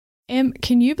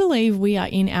Can you believe we are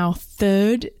in our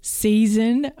 3rd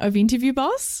season of Interview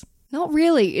Boss? Not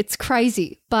really. It's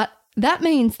crazy. But that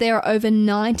means there are over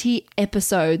 90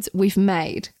 episodes we've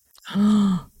made.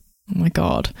 Oh my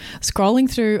God. Scrolling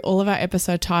through all of our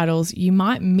episode titles, you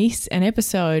might miss an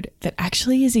episode that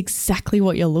actually is exactly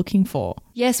what you're looking for.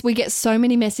 Yes, we get so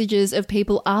many messages of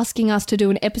people asking us to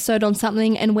do an episode on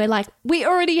something and we're like, we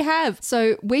already have.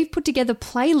 So we've put together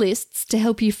playlists to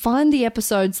help you find the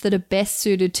episodes that are best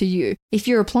suited to you. If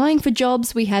you're applying for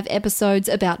jobs, we have episodes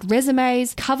about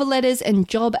resumes, cover letters and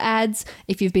job ads.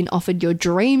 If you've been offered your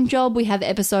dream job, we have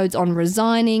episodes on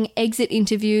resigning, exit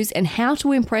interviews and how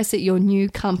to impress at your new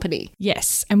company.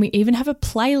 Yes, and we even have a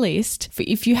playlist for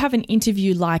if you have an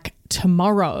interview like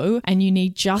tomorrow and you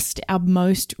need just our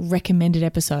most recommended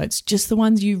episodes, just the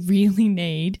ones you really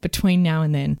need between now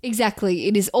and then. Exactly.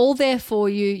 It is all there for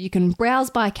you. You can browse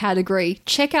by category.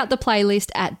 Check out the playlist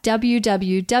at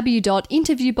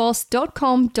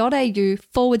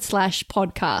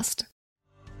www.interviewboss.com.au/podcast.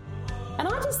 And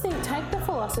I just think take the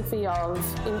philosophy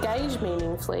of engage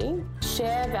meaningfully,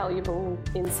 share valuable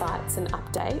insights and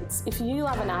updates. If you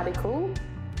love an article,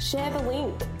 share the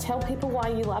link. Tell people why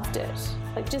you loved it.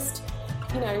 Like just,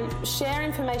 share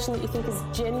information that you think is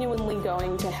genuinely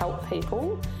going to help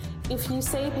people. If you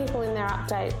see people in their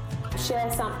update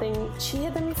share something, cheer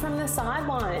them from the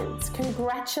sidelines.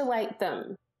 Congratulate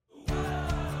them.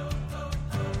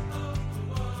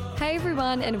 Hey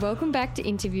everyone, and welcome back to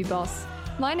Interview Boss.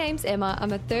 My name's Emma.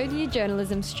 I'm a 3rd-year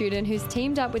journalism student who's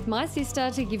teamed up with my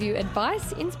sister to give you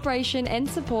advice, inspiration and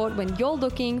support when you're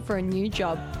looking for a new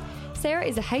job. Sarah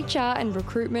is a HR and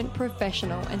recruitment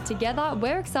professional, and together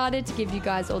we're excited to give you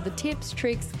guys all the tips,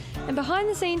 tricks and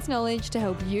behind-the-scenes knowledge to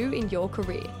help you in your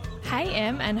career. Hey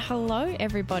Em, and hello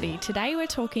everybody. Today we're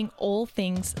talking all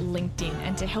things LinkedIn,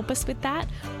 and to help us with that,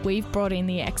 we've brought in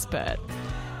the expert.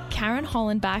 Karen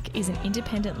Hollenbach is an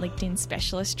independent LinkedIn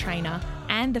specialist trainer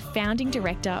and the founding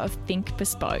director of Think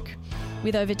Bespoke.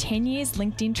 With over 10 years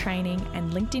LinkedIn training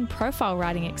and LinkedIn profile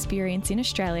writing experience in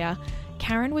Australia,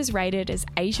 Karen was rated as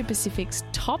Asia Pacific's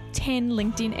top 10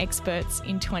 LinkedIn experts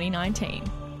in 2019.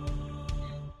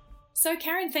 So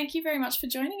Karen, thank you very much for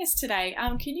joining us today.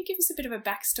 Can you give us a bit of a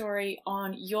backstory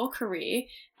on your career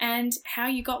and how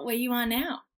you got where you are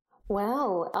now?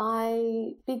 Well,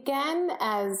 I began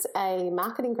as a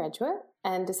marketing graduate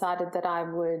and decided that I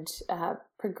would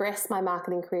progress my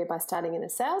marketing career by starting in a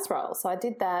sales role. So I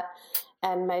did that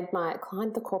and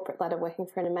climbed the corporate ladder working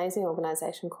for an amazing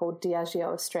organisation called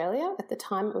Diageo Australia. At the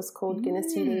time it was called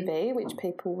Guinness UDV, which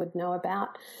people would know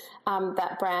about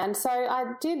that brand. So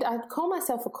I'd call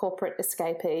myself a corporate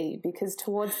escapee because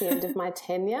towards the end of my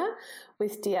tenure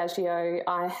with Diageo,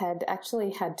 I had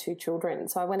actually had 2 children.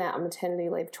 So I went out on maternity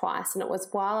leave twice, and it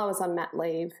was while I was on mat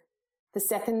leave the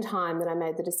second time that I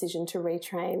made the decision to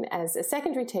retrain as a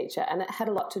secondary teacher, and it had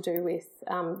a lot to do with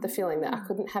the feeling that I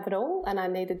couldn't have it all and I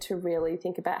needed to really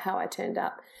think about how I turned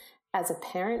up as a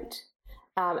parent.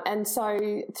 And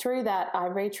so through that, I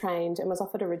retrained and was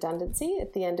offered a redundancy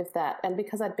at the end of that. And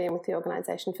because I'd been with the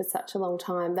organisation for such a long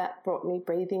time, that brought me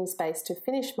breathing space to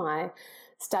finish my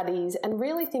studies and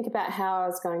really think about how I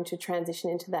was going to transition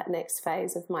into that next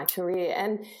phase of my career.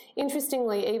 And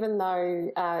interestingly, even though,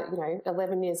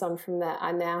 11 years on from that,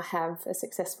 I now have a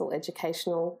successful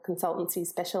educational consultancy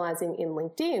specialising in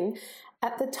LinkedIn,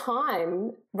 at the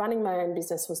time, running my own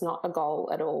business was not a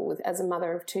goal at all. As a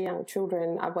mother of 2 young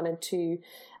children, I wanted to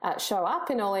show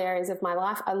up in all areas of my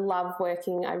life. I love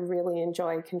working. I really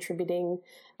enjoy contributing,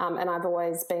 and I've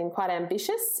always been quite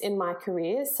ambitious in my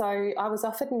career. So I was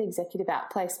offered an executive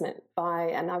outplacement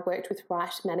and I worked with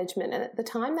Right Management, and at the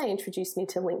time they introduced me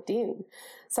to LinkedIn.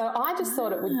 So I just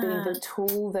thought it would be the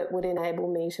tool that would enable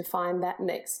me to find that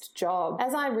next job.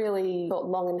 As I really thought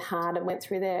long and hard and went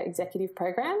through their executive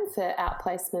program for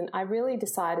outplacement, I really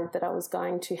decided that I was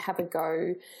going to have a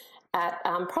go at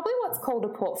probably what's called a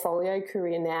portfolio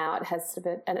career now. It has sort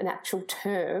of an actual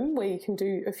term where you can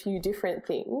do a few different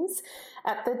things.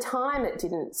 At the time it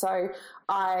didn't. So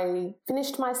I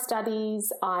finished my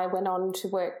studies. I went on to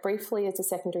work briefly as a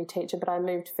secondary teacher, but I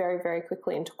moved very, very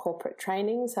quickly into corporate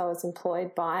training. So I was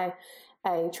employed by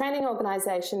a training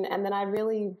organisation, and then I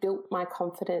really built my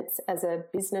confidence as a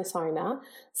business owner.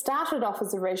 Started off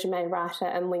as a resume writer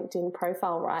and LinkedIn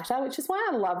profile writer, which is why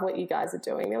I love what you guys are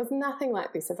doing. There was nothing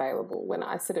like this available when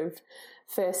I sort of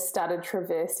first started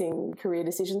traversing career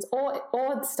decisions or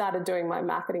started doing my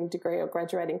marketing degree or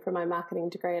graduating from my marketing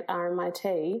degree at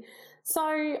RMIT.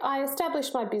 So I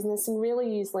established my business and really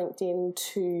used LinkedIn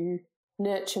to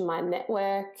nurture my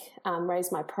network,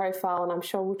 raise my profile, and I'm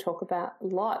sure we'll talk about a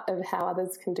lot of how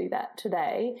others can do that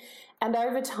today. And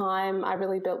over time, I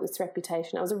really built this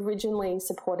reputation. I was originally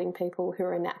supporting people who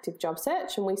are in active job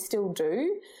search, and we still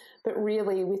do, but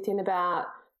really within about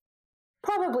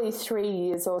probably 3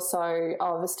 years or so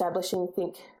of establishing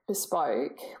Think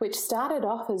Bespoke, which started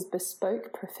off as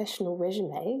Bespoke Professional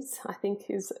Resumes, I think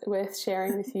is worth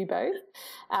sharing with you both.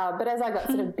 But as I got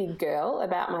sort of big girl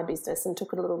about my business and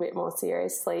took it a little bit more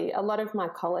seriously, a lot of my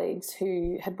colleagues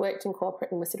who had worked in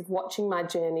corporate and were sort of watching my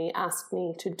journey asked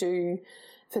me to do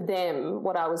for them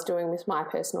what I was doing with my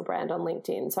personal brand on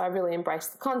LinkedIn. So I really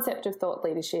embraced the concept of thought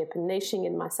leadership and niching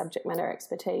in my subject matter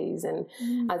expertise. And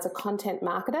as a content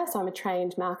marketer, so I'm a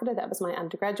trained marketer. That was my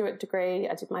undergraduate degree.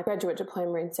 I did my graduate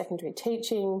diploma in secondary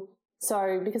teaching.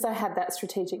 So because I had that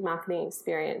strategic marketing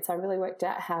experience, I really worked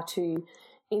out how to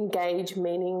engage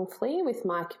meaningfully with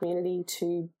my community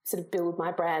to sort of build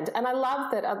my brand. And I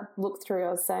love that. I looked through,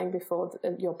 I was saying before,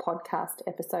 your podcast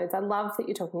episodes, I love that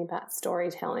you're talking about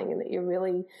storytelling and that you're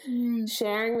really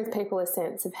sharing with people a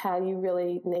sense of how you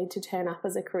really need to turn up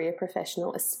as a career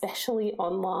professional, especially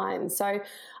online. So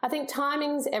I think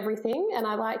timing's everything. And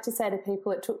I like to say to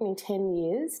people, it took me 10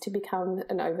 years to become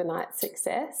an overnight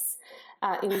success.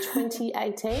 In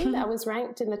 2018, I was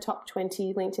ranked in the top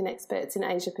 20 LinkedIn experts in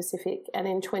Asia Pacific, and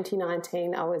in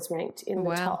 2019, I was ranked in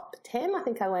the top 10. I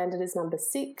think I landed as number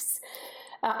 6.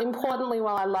 Importantly,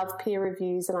 while I love peer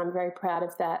reviews and I'm very proud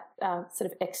of that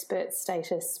sort of expert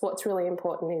status, what's really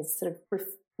important is sort of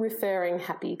referring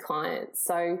happy clients.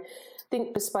 So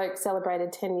Think Bespoke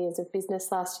celebrated 10 years of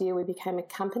business last year. We became a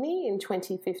company in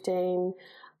 2015.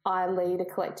 I lead a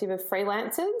collective of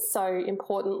freelancers. So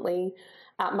importantly,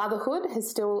 motherhood has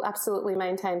still absolutely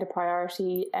maintained a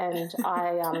priority, and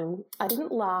I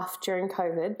didn't laugh during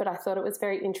COVID, but I thought it was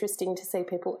very interesting to see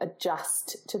people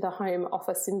adjust to the home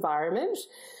office environment,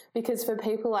 because for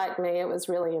people like me, it was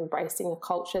really embracing a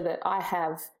culture that I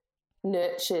have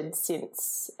nurtured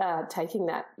since taking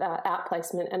that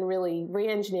outplacement and really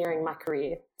re-engineering my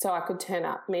career so I could turn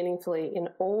up meaningfully in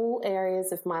all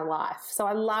areas of my life. So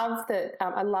I love that.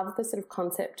 I love the sort of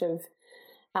concept of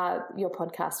your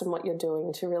podcast and what you're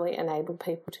doing to really enable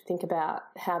people to think about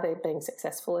how they're being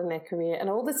successful in their career and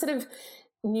all the sort of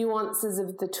nuances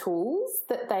of the tools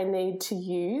that they need to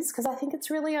use, because I think it's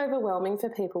really overwhelming for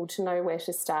people to know where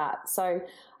to start. So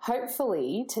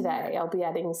hopefully today I'll be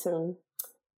adding some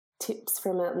tips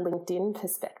from a LinkedIn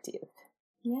perspective.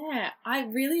 Yeah, I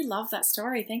really love that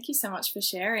story. Thank you so much for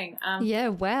sharing. Yeah,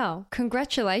 wow.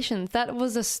 Congratulations. That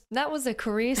was a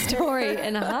career story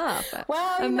and a half.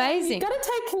 Well, amazing. You've got to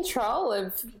take control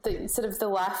of the sort of the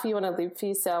life you want to live for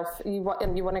yourself and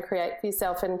you want to create for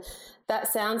yourself. And that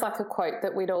sounds like a quote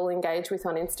that we'd all engage with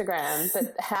on Instagram,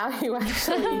 but how you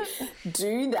actually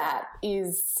do that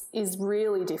is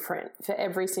really different for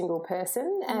every single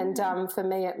person. And for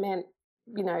me, it meant,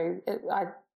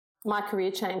 my career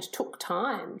change took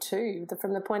time too.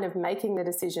 From the point of making the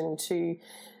decision to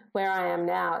where I am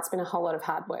now, it's been a whole lot of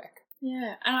hard work.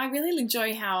 Yeah, and I really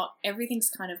enjoy how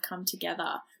everything's kind of come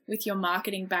together with your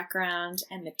marketing background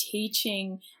and the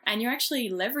teaching, and you're actually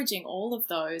leveraging all of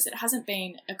those. It hasn't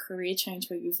been a career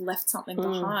change where you've left something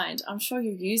behind. I'm sure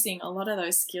you're using a lot of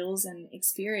those skills and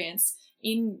experience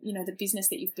in, the business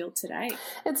that you've built today.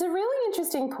 It's a really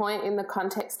interesting point in the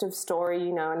context of story,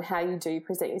 and how you do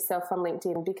present yourself on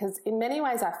LinkedIn, because in many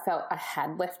ways I felt I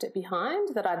had left it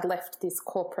behind, that I'd left this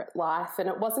corporate life. And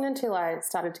it wasn't until I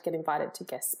started to get invited to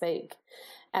guest speak.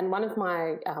 And one of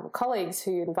my colleagues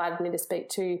who invited me to speak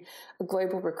to a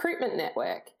global recruitment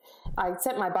network, I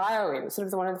sent my bio in, sort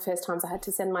of one of the first times I had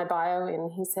to send my bio in.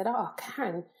 He said, "Oh,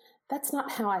 Karen, that's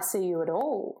not how I see you at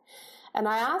all." And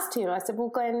I asked him, I said, "Well,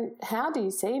 Glenn, how do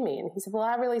you see me?" And he said, "Well,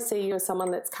 I really see you as someone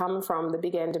that's come from the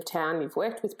big end of town. You've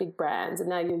worked with big brands and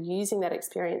now you're using that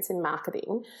experience in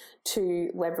marketing to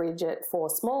leverage it for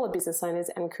smaller business owners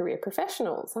and career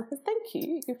professionals." I said, "Thank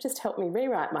you. You've just helped me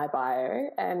rewrite my bio."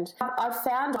 And I've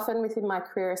found often within my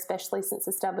career, especially since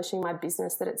establishing my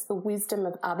business, that it's the wisdom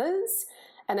of others,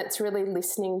 and it's really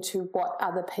listening to what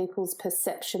other people's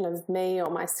perception of me or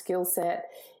my skill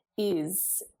set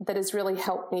is that has really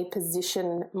helped me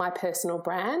position my personal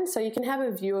brand. So you can have a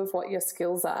view of what your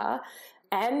skills are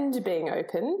and being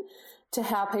open to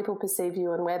how people perceive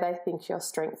you and where they think your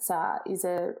strengths are is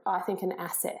I think an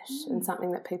asset and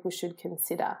something that people should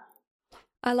consider.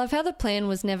 I love how the plan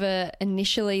was never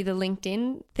initially the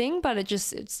LinkedIn thing, but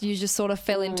you just sort of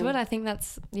fell into it. I think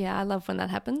I love when that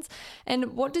happens.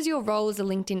 And what does your role as a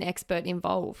LinkedIn expert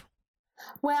involve?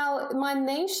 Well, my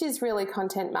niche is really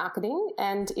content marketing,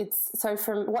 and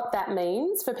from what that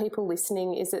means for people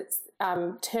listening is it's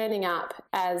turning up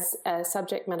as a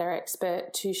subject matter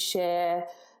expert to share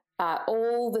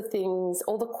all the things,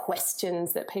 all the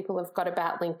questions that people have got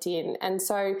about LinkedIn. And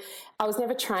so I was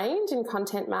never trained in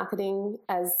content marketing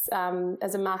as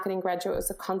a marketing graduate. It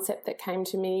was a concept that came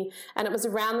to me. And it was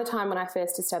around the time when I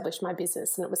first established my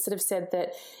business. And it was sort of said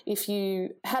that if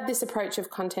you had this approach of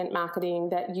content marketing,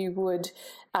 that you would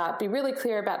be really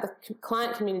clear about the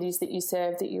client communities that you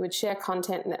serve, that you would share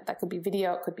content, and that could be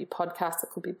video, it could be podcasts, it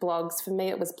could be blogs. For me,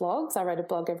 it was blogs. I wrote a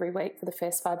blog every week for the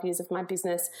first 5 years of my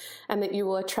business, and that you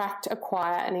will attract,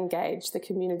 acquire, and engage the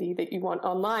community that you want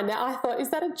online. Now, I thought, is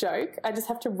that a joke? I just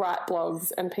have to write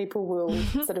blogs and people will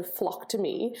sort of flock to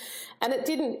me. And it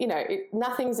didn't,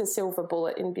 nothing's a silver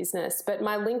bullet in business, but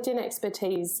my LinkedIn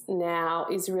expertise now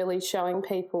is really showing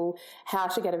people how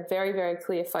to get a very, very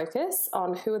clear focus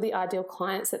on who are the ideal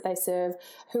clients that they serve,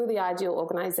 who are the ideal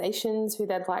organisations who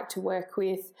they'd like to work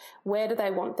with, where do they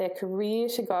want their career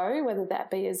to go, whether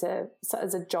that be as a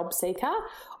job seeker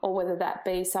or whether that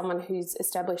be someone who's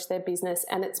established their business.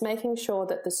 And it's making sure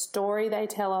that the story they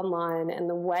tell online and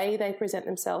the way they present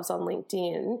themselves on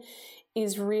LinkedIn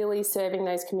is really serving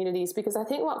those communities, because I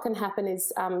think what can happen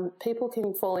is people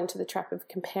can fall into the trap of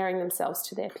comparing themselves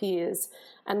to their peers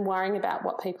and worrying about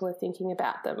what people are thinking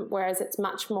about them, whereas it's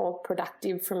much more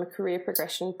productive from a career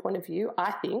progression point of view,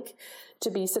 I think, to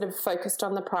be sort of focused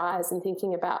on the prize and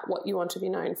thinking about what you want to be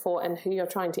known for and who you're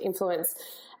trying to influence.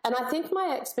 And I think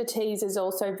my expertise is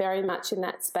also very much in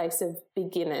that space of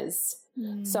beginners.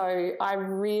 So I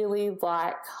really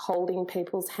like holding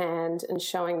people's hand and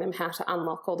showing them how to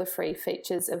unlock all the free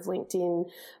features of LinkedIn.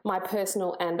 My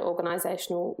personal and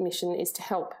organisational mission is to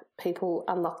help people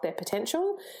unlock their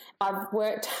potential. I've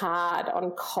worked hard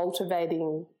on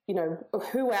cultivating,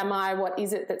 who am I? What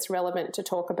is it that's relevant to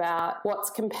talk about? What's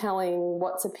compelling?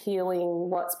 What's appealing?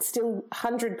 What's still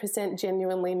 100%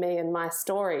 genuinely me and my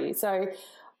story? So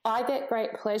I get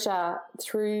great pleasure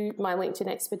through my LinkedIn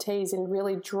expertise in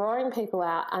really drawing people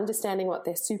out, understanding what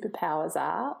their superpowers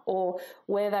are or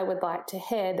where they would like to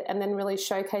head, and then really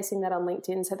showcasing that on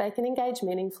LinkedIn so they can engage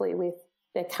meaningfully with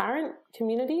their current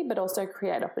community, but also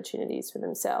create opportunities for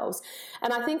themselves.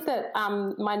 And I think that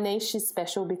my niche is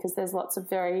special because there's lots of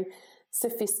very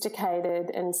sophisticated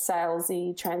and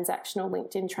salesy transactional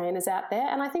LinkedIn trainers out there,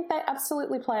 and I think they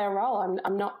absolutely play a role.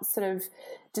 I'm not sort of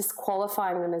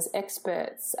disqualifying them as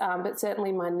experts, but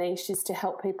certainly my niche is to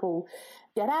help people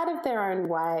get out of their own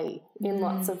way in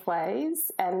lots of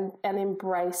ways and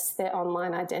embrace their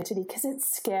online identity, because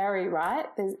it's scary, right?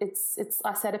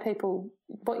 I say to people,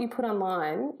 what you put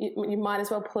online, you might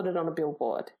as well put it on a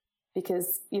billboard,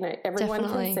 because everyone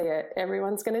can see it,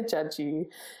 everyone's going to judge you.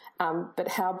 But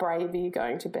how brave are you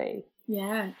going to be?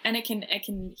 Yeah, and it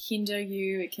can hinder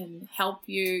you, it can help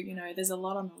you. There's a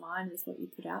lot on the line with what you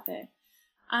put out there.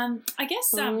 I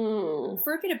guess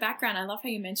for a bit of background, I love how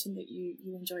you mentioned that you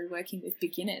enjoy working with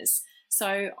beginners.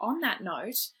 So on that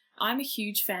note, I'm a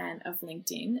huge fan of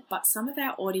LinkedIn, but some of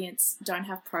our audience don't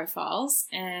have profiles,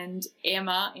 and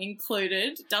Emma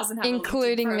included doesn't have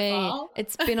including a LinkedIn profile. Me.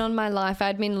 It's been on my life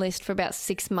admin list for about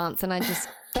 6 months, and I just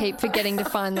keep forgetting to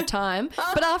find the time.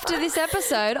 But after this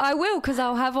episode, I will, because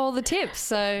I'll have all the tips.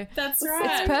 So that's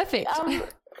right. It's perfect.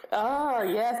 Oh,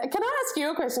 yes. Can I ask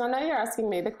you a question? I know you're asking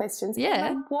me the questions.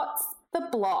 Yeah. What's the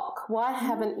block? Why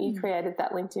haven't you created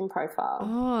that LinkedIn profile?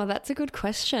 Oh, that's a good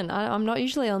question. I'm not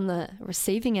usually on the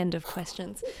receiving end of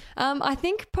questions. I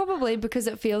think probably because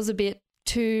it feels a bit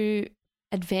too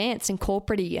advanced and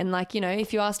corporate-y, and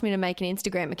if you asked me to make an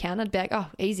Instagram account, I'd be like, oh,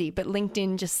 easy. But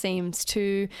LinkedIn just seems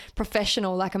too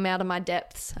professional, like I'm out of my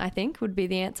depths, I think would be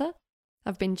the answer.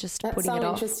 I've been just putting it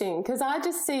off. That's so interesting, because I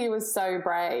just see you as so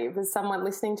brave, as someone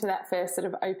listening to that first sort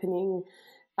of opening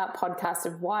podcast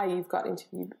of why you've got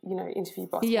Interview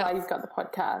Boss, why you've got the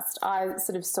podcast. I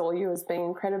sort of saw you as being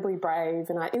incredibly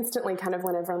brave, and I instantly kind of,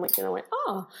 whenever I'm LinkedIn, I went,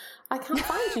 oh, I can't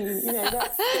find you.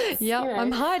 That's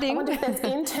I'm hiding. I wonder if there's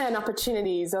intern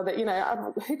opportunities, or that,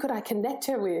 who could I connect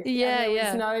her with? Yeah,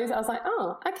 and there was no, I was like,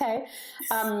 oh, okay.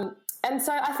 And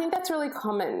so I think that's really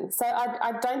common. So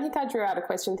I don't think I drew out a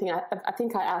question thing. I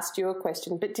think I asked you a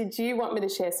question, but did you want me to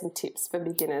share some tips for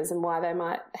beginners and why they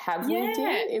might have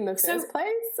LinkedIn in the first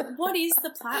place? What is the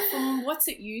platform? What's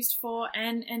it used for?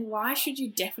 And why should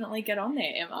you definitely get on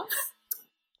there, Emma?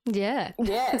 Yeah.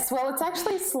 Yes, well, it's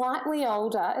actually slightly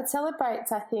older. It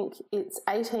celebrates, I think, its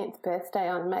 18th birthday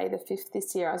on May the 5th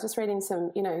this year. I was just reading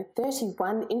some,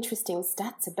 31 interesting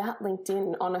stats about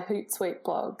LinkedIn on a Hootsuite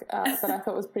blog that I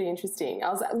thought was pretty interesting. I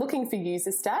was looking for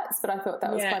user stats, but I thought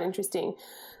that was quite interesting.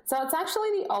 So it's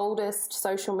actually the oldest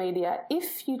social media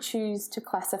if you choose to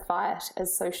classify it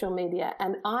as social media.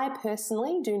 And I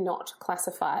personally do not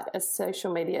classify it as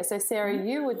social media. So, Sarah,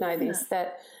 you would know this,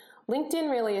 that LinkedIn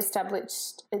really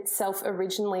established itself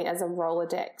originally as a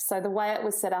Rolodex. So the way it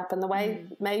was set up and the way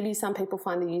maybe some people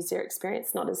find the user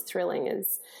experience not as thrilling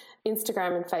as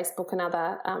Instagram and Facebook and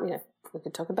other, we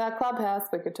could talk about Clubhouse,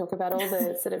 we could talk about all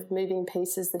the sort of moving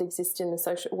pieces that exist in the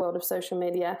social world of social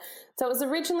media. So it was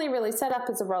originally really set up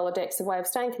as a Rolodex, a way of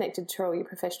staying connected to all your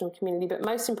professional community, but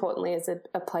most importantly as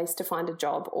a place to find a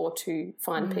job or to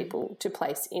find people to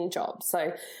place in jobs.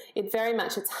 So it very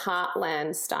much, its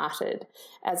heartland started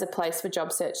as a place for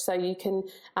job search. So you can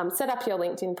set up your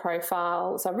LinkedIn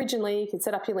profile. So originally you could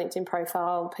set up your LinkedIn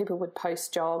profile, people would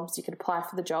post jobs, you could apply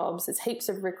for the jobs. There's heaps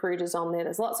of recruiters on there,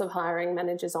 there's lots of hiring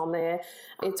managers on there.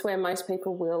 It's where most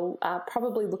people will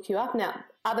probably look you up. Now,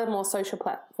 other more social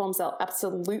platforms, they'll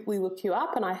absolutely look you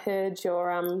up. And I heard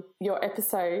your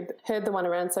episode, heard the one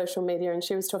around social media, and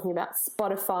she was talking about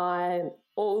Spotify and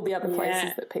all the other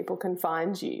places that people can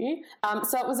find you.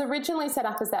 So it was originally set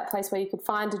up as that place where you could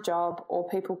find a job or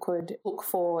people could look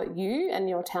for you and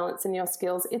your talents and your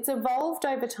skills. It's evolved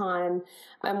over time.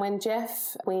 And when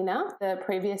Jeff Weiner, the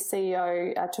previous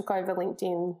CEO, took over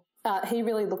LinkedIn, he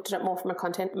really looked at it more from a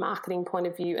content marketing point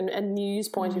of view and a news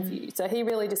point of view. So he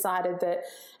really decided that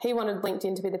he wanted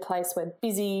LinkedIn to be the place where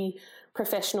busy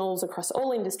professionals across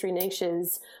all industry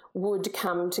niches would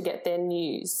come to get their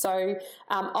news. So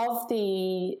of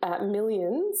the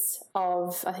millions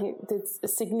of, I think there's a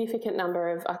significant number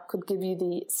of, I could give you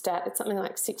the stat, it's something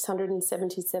like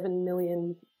 677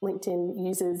 million LinkedIn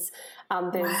users.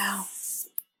 There's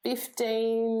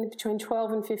between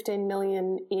 12 and 15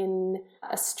 million in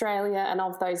Australia, and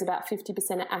of those about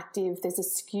 50% are active. There's a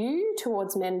skew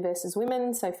towards men versus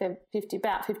women, so about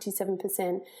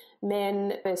 57%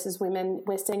 men versus women.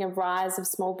 We're seeing a rise of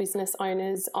small business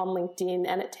owners on LinkedIn,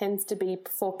 and it tends to be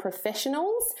for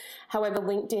professionals. However,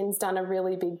 LinkedIn's done a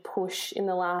really big push in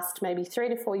the last maybe 3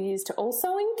 to 4 years to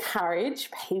also encourage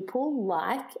people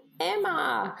like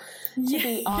Emma to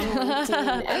be on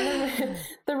LinkedIn. And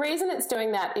the reason it's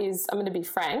doing that is, I'm going to be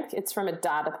frank, it's from a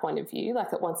data point of view.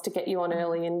 Like, it wants to get you on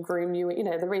early and groom you. You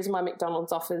know, the reason why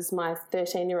McDonald's offers my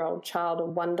 13-year-old child a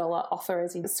 $1 offer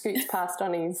as he scoots past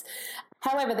on his.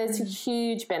 However, there's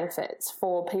huge benefits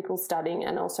for people studying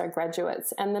and also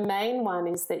graduates. And the main one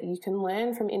is that you can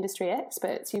learn from industry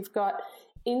experts. You've got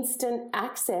instant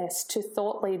access to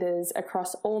thought leaders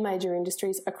across all major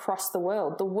industries across the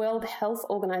world. The World Health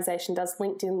Organization does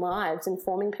LinkedIn Lives,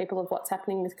 informing people of what's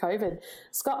happening with COVID.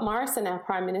 Scott Morrison, our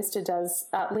Prime Minister, does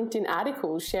LinkedIn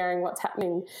articles sharing what's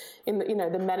happening in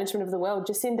the management of the world.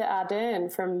 Jacinda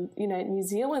Ardern from New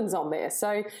Zealand's on there.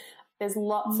 So there's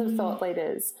lots of thought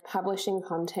leaders publishing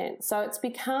content. So it's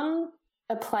become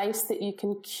a place that you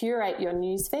can curate your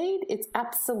newsfeed. It's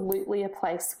absolutely a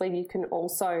place where you can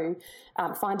also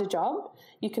find a job.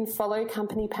 You can follow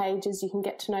company pages. You can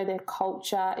get to know their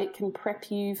culture. It can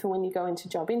prep you for when you go into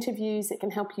job interviews. It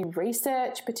can help you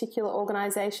research particular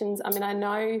organisations. I mean, I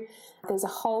know there's a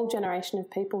whole generation of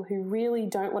people who really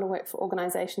don't want to work for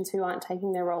organisations who aren't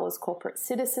taking their role as corporate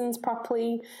citizens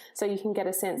properly. So you can get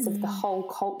a sense of the whole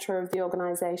culture of the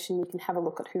organisation. You can have a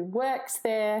look at who works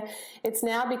there. It's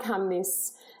now become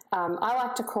this, I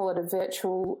like to call it a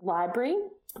virtual library,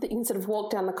 that you can sort of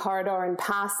walk down the corridor and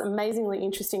pass amazingly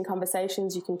interesting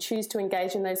conversations. You can choose to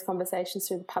engage in those conversations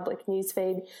through the public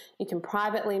newsfeed. You can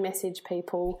privately message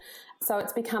people. So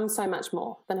it's become so much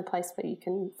more than a place where you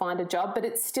can find a job, but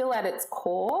it's still at its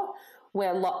core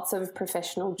where lots of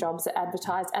professional jobs are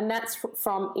advertised, and that's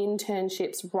from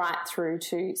internships right through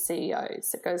to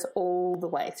CEOs. It goes all the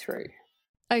way through.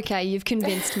 Okay, you've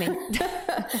convinced me.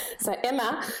 So,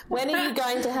 Emma, when are you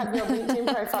going to have your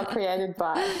LinkedIn profile created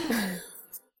by?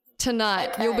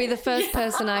 Tonight. Okay. You'll be the first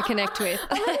person I connect with.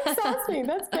 That excites me.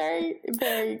 That's very,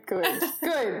 very good.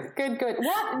 Good.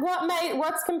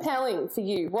 What's compelling for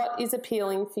you? What is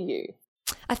appealing for you?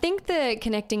 I think the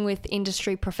connecting with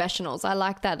industry professionals. I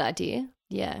like that idea.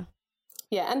 Yeah.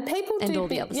 Yeah, and people do all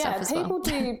the other stuff as well. People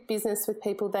do business with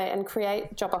people and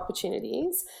create job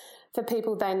opportunities for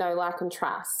people they know, like, and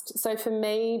trust. So for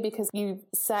me, because you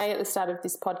say at the start of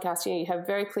this podcast, you have a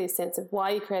very clear sense of why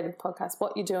you created the podcast,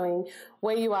 what you're doing,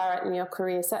 where you are at in your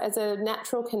career. So as a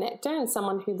natural connector and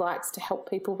someone who likes to help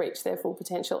people reach their full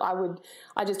potential,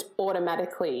 I just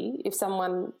automatically, if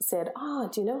someone said, oh,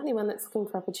 do you know anyone that's looking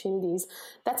for opportunities?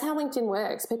 That's how LinkedIn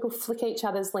works. People flick each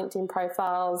other's LinkedIn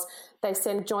profiles. They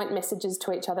send joint messages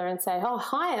to each other and say, oh,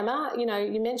 hi, Emma,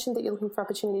 you mentioned that you're looking for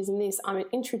opportunities in this. I'm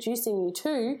introducing you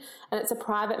to, and it's a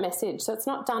private message. So it's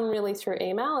not done really through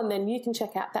email, and then you can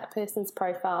check out that person's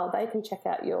profile. They can check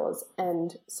out yours,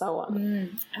 and so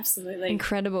on. Absolutely.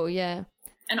 Incredible, yeah.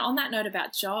 And on that note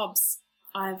about jobs,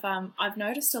 I've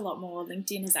noticed a lot more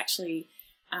LinkedIn has actually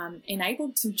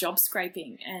enabled some job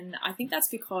scraping, and I think that's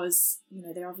because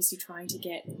they're obviously trying to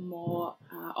get more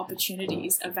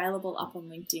opportunities available up on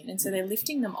LinkedIn, and so they're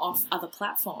lifting them off other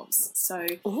platforms. So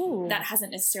that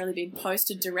hasn't necessarily been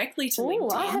posted directly to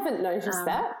LinkedIn. I haven't noticed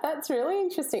that. That's really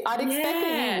interesting. I'd expect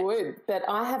that you would, but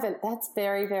I haven't. That's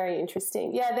very, very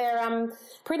interesting. Yeah, they're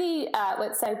pretty,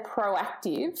 let's say,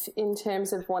 proactive in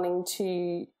terms of wanting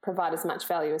to provide as much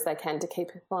value as they can to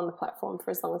keep people on the platform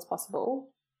for as long as possible.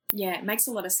 Yeah, it makes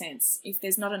a lot of sense. If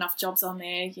there's not enough jobs on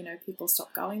there, people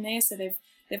stop going there. So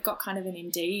they've got kind of an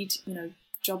Indeed,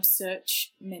 job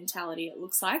search mentality, it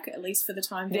looks like, at least for the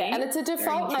time being. Yeah, and it's a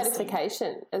default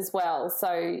notification as well.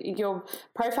 So your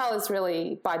profile is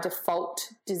really by default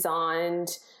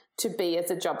designed to be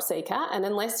as a job seeker, and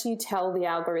unless you tell the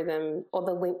algorithm or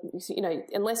the link,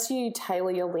 unless you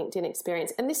tailor your LinkedIn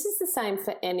experience, and this is the same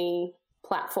for any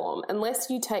platform, unless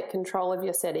you take control of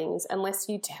your settings, unless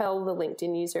you tell the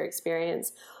LinkedIn user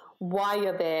experience why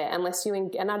you're there, unless you,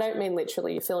 and I don't mean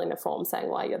literally you fill in a form saying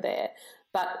why you're there,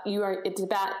 but it's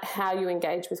about how you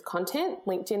engage with content.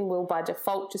 LinkedIn will by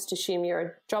default just assume you're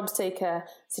a job seeker,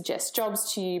 suggest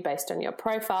jobs to you based on your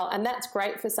profile, and that's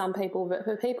great for some people, but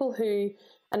for people who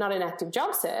are not in active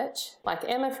job search, like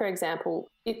Emma, for example,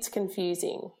 it's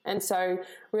confusing. And so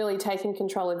really taking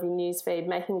control of your newsfeed,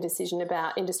 making a decision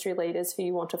about industry leaders who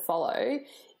you want to follow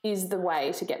is the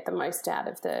way to get the most out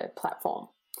of the platform.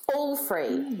 All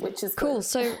free, which is cool.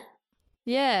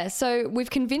 Good. So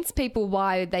we've convinced people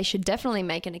why they should definitely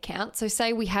make an account. So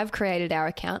say we have created our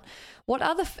account. What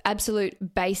are the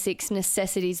absolute basics,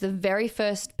 necessities, the very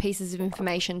first pieces of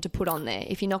information to put on there?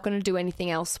 If you're not going to do anything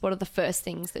else, what are the first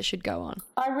things that should go on?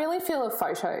 I really feel a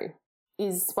photo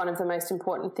is one of the most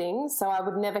important things. So I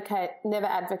would never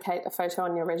advocate a photo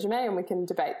on your resume, and we can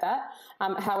debate that.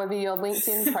 However, your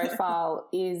LinkedIn profile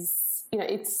is,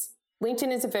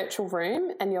 LinkedIn is a virtual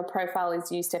room, and your profile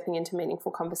is you stepping into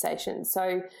meaningful conversations.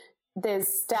 So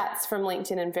there's stats from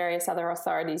LinkedIn and various other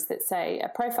authorities that say a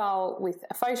profile with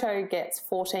a photo gets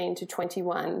 14 to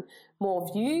 21 more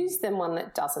views than one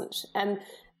that doesn't. And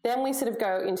then we sort of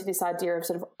go into this idea of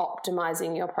sort of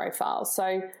optimizing your profile.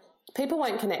 So people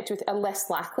are less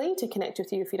likely to connect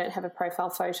with you if you don't have a profile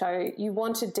photo. You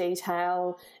want to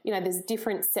detail, there's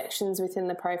different sections within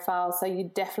the profile. So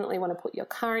you definitely want to put your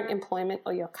current employment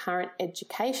or your current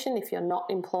education if you're not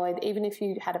employed. Even if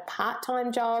you had a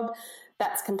part-time job,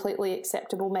 that's completely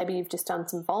acceptable. Maybe you've just done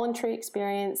some voluntary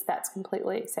experience, that's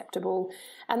completely acceptable.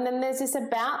 And then there's this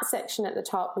about section at the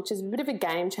top, which is a bit of a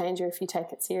game changer if you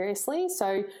take it seriously.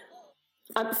 So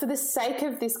for the sake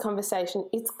of this conversation,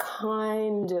 it's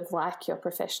kind of like your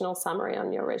professional summary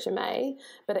on your resume,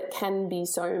 but it can be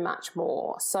so much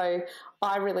more. So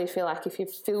I really feel like if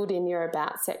you've filled in your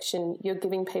about section, you're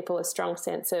giving people a strong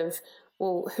sense of,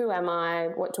 well, who am I?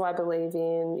 What do I believe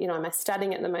in? Am I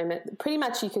studying at the moment? Pretty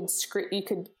much you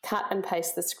could cut and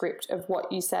paste the script of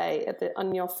what you say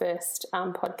on your first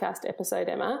podcast episode,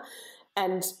 Emma,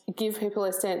 and give people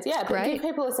a sense, give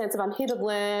people a sense of I'm here to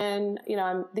learn,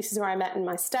 this is where I'm at in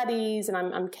my studies, and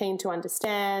I'm keen to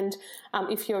understand.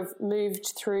 If you've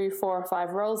moved through 4 or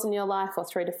 5 roles in your life, or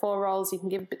 3 to 4 roles, you can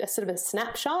give a sort of a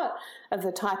snapshot of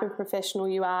the type of professional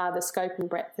you are, the scope and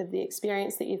breadth of the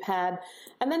experience that you've had,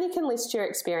 and then you can list your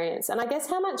experience. And I guess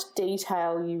how much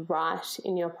detail you write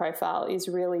in your profile is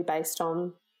really based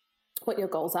on what your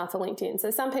goals are for LinkedIn. So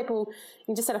some people,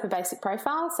 you just set up a basic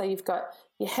profile. So you've got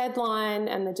your headline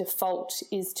and the default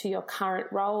is to your current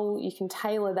role. You can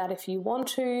tailor that if you want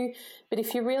to, but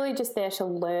if you're really just there to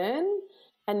learn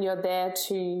and you're there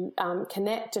to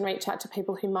connect and reach out to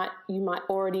people who you might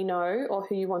already know or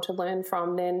who you want to learn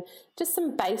from, then just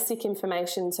some basic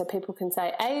information so people can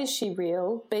say, A, is she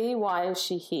real? B, why is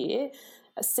she here?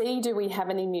 C, do we have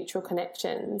any mutual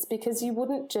connections? Because you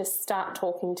wouldn't just start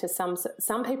talking to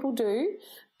some people do,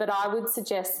 but I would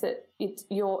suggest that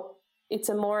it's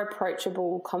a more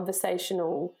approachable,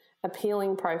 conversational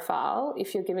appealing profile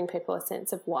if you're giving people a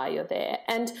sense of why you're there.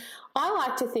 And I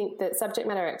like to think that subject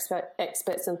matter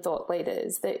experts and thought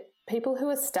leaders, that people who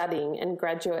are studying and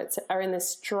graduates are in the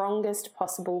strongest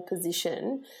possible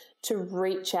position to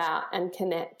reach out and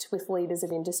connect with leaders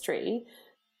of industry,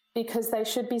 because they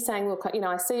should be saying, look, you know,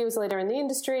 I see you as a leader in the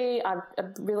industry. I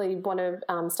really want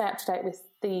to stay up to date with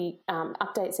the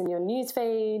updates in your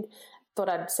newsfeed. Thought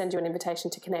I'd send you an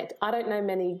invitation to connect. I don't know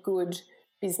many good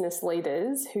business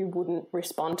leaders who wouldn't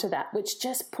respond to that, which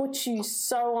just puts you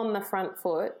so on the front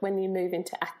foot when you move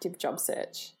into active job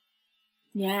search.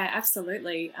 Yeah,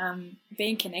 absolutely.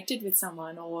 Being connected with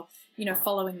someone, or, you know,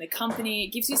 following the company, it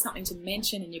gives you something to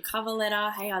mention in your cover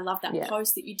letter. Hey, I love that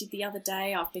post that you did the other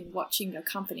day. I've been watching your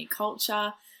company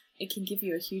culture. It can give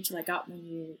you a huge leg up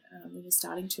when you're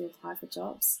starting to apply for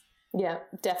jobs. Yeah,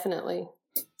 definitely.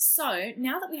 So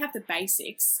now that we have the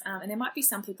basics, and there might be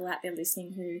some people out there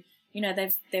listening who, you know,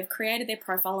 they've created their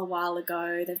profile a while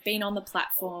ago, they've been on the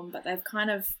platform, but they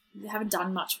haven't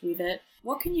done much with it.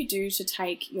 What can you do to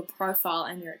take your profile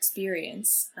and your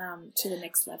experience to the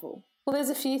next level? Well,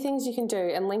 there's a few things you can do,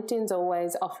 and LinkedIn's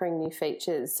always offering new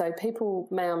features. So people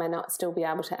may or may not still be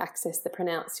able to access the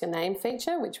pronounce your name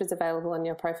feature, which was available on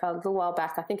your profile a little while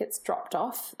back. I think it's dropped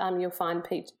off. You'll find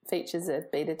features are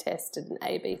beta tested and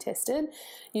A/B tested.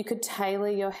 You could tailor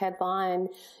your headline.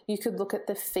 You could look at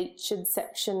the featured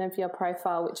section of your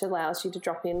profile, which allows you to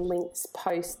drop in links,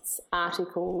 posts,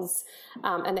 articles,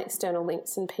 and external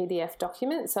links and PDF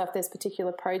documents. So if there's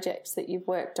particular projects that you've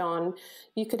worked on,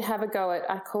 you could have a go at,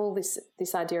 I call this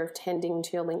idea of tending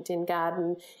to your LinkedIn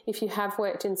garden. If you have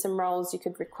worked in some roles, you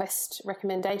could request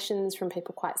recommendations from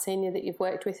people quite senior that you've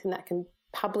worked with, and that can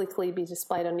publicly be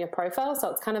displayed on your profile. So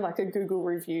it's kind of like a Google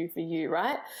review for you,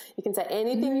 right? You can say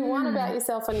anything you want about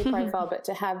yourself on your profile, but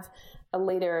to have a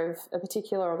leader of a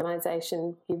particular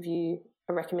organisation give you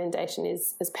a recommendation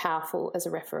is as powerful as a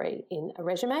referee in a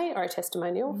resume or a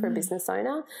testimonial for a business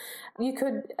owner. You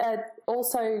could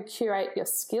also curate your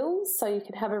skills. So you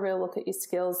could have a real look at your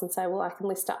skills and say, well, I can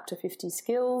list up to 50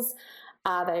 skills.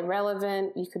 Are they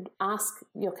relevant? You could ask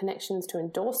your connections to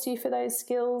endorse you for those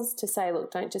skills, to say,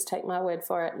 look, don't just take my word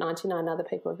for it. 99 other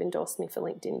people have endorsed me for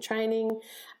LinkedIn training.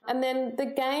 And then the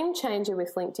game changer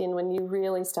with LinkedIn, when you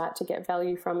really start to get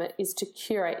value from it, is to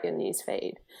curate your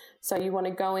newsfeed. So you want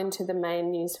to go into the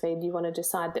main newsfeed. You want to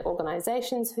decide the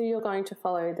organisations who you're going to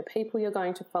follow, the people you're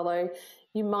going to follow.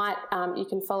 You might, you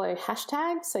can follow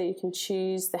hashtags, so you can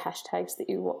choose the hashtags that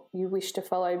you wish to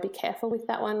follow. Be careful with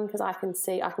that one, because I can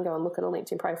go and look at a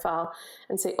LinkedIn profile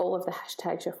and see all of the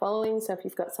hashtags you're following. So if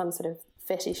you've got some sort of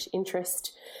fetish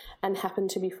interest and happen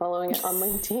to be following it on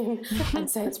LinkedIn, I'd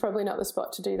say it's probably not the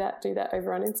spot to do that. Do that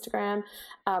over on Instagram.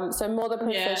 So more the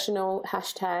professional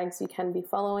hashtags you can be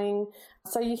following.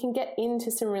 So you can get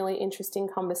into some really interesting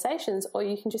conversations, or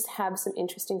you can just have some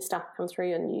interesting stuff come through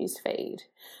your news feed.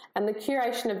 And the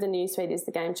curation of the news feed is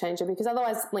the game changer, because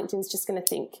otherwise LinkedIn's just going to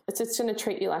think, it's just going to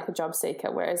treat you like a job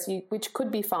seeker, which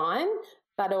could be fine,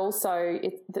 but also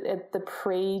the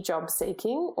pre-job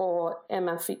seeking, or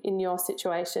Emma, in your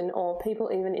situation, or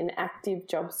people even in active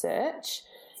job search,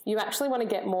 you actually want to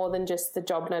get more than just the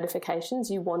job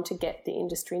notifications. You want to get the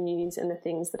industry news and the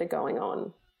things that are going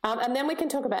on. And then we can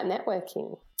talk about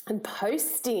networking and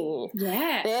posting.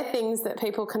 Yeah. They're things that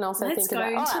people can also think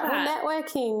about. Well,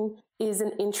 networking is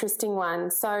an interesting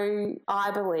one. So I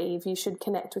believe you should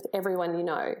connect with everyone you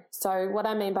know. So what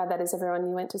I mean by that is everyone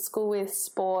you went to school with,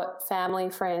 sport, family,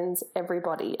 friends,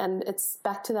 everybody. And it's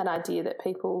back to that idea that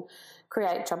people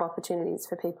create job opportunities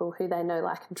for people who they know,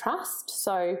 like, and trust.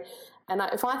 So,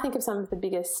 if I think of some of the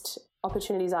biggest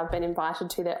opportunities I've been invited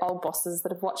to, they're old bosses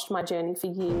that have watched my journey for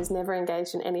years, never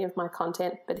engaged in any of my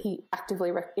content, but he actively,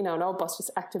 an old boss just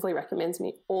actively recommends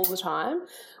me all the time,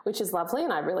 which is lovely,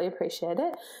 and I really appreciate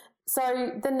it.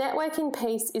 So the networking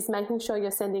piece is making sure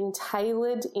you're sending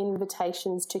tailored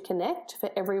invitations to connect for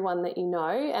everyone that you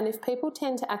know. And if people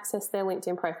tend to access their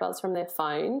LinkedIn profiles from their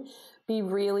phone, be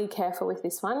really careful with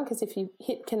this one, because if you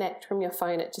hit connect from your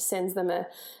phone, it just sends them a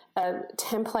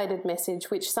templated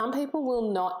message, which some people will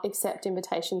not accept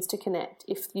invitations to connect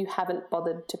if you haven't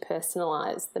bothered to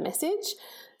personalize the message.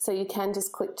 So you can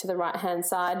just click to the right-hand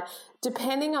side.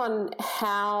 Depending on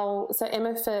so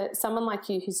Emma, for someone like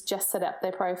you who's just set up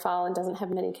their profile and doesn't have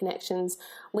many connections,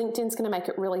 LinkedIn's going to make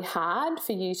it really hard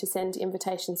for you to send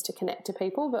invitations to connect to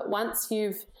people. But once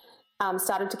you've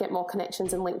started to get more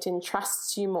connections and LinkedIn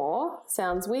trusts you more,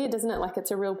 sounds weird, doesn't it? Like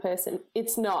it's a real person.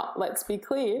 It's not, let's be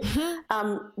clear.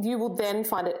 You will then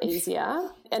find it easier,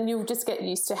 and you'll just get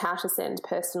used to how to send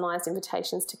personalised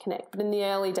invitations to connect. But in the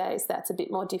early days, that's a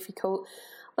bit more difficult.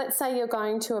 let's say you're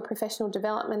going to a professional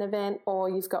development event, or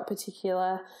you've got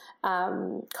particular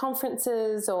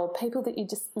conferences or people that you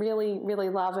just really, really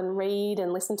love and read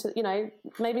and listen to. You know,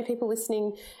 maybe people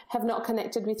listening have not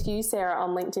connected with you, Sarah,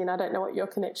 on LinkedIn. I don't know what your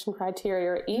connection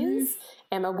criteria is.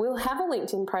 Emma will have a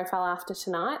LinkedIn profile after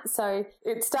tonight. So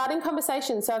it's starting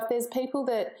conversations. So if there's people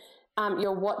that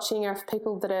you're watching, or if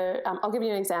people that are, I'll give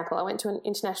you an example. I went to an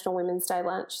International Women's Day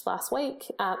lunch last week.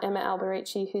 Emma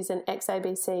Alberici, who's an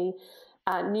ex-ABC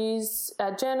news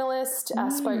journalist,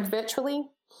 spoke virtually,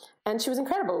 and she was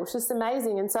incredible. She was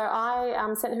amazing. And so I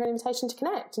sent her an invitation to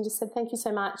connect and just said, thank you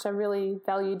so much. I really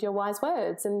valued your wise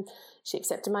words. And she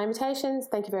accepted my invitations.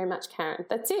 Thank you very much, Karen.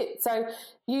 That's it. So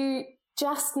you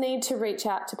just need to reach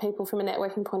out to people from a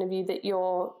networking point of view that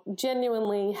you're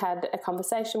genuinely had a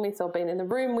conversation with, or been in the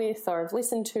room with, or have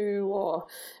listened to, or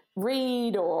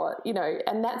read, or, you know,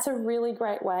 and that's a really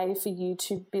great way for you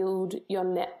to build your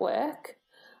network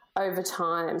over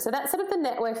time. So that's sort of the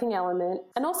networking element,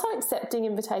 and also accepting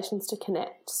invitations to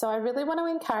connect. So I really want to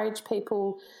encourage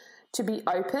people to be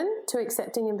open to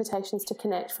accepting invitations to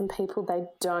connect from people they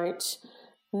don't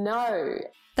know.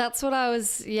 That's what I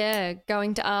was,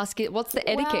 going to ask. What's the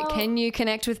etiquette? Can you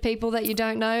connect with people that you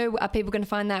don't know? Are people going to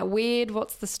find that weird?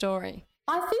 What's the story?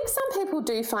 I think some people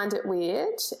do find it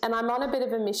weird, and I'm on a bit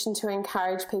of a mission to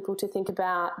encourage people to think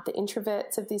about the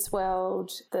introverts of this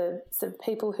world, the sort of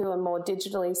people who are more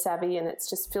digitally savvy, and it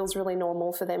just feels really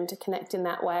normal for them to connect in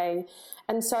that way.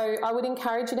 And so I would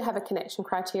encourage you to have a connection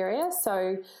criteria.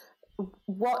 So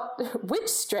which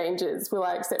strangers will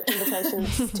I accept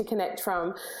invitations to connect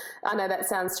from? I know that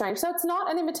sounds strange. So it's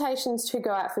not an invitation to go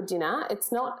out for dinner.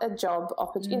 It's not a job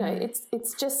opportunity. You know,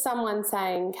 it's just someone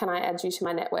saying, can I add you to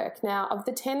my network? Now, of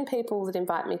the 10 people that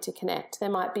invite me to connect, there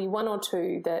might be 1 or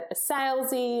 2 that are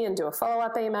salesy and do a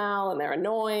follow-up email and they're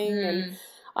annoying, and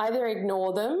either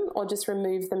ignore them or just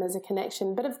remove them as a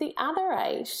connection. But of the other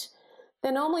 8,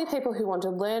 they're normally people who want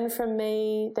to learn from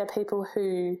me. They're people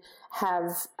who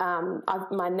have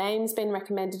my name's been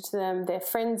recommended to them. They're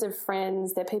friends of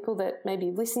friends. They're people that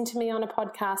maybe listen to me on a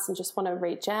podcast and just want to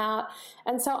reach out.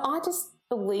 And so I just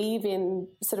believe in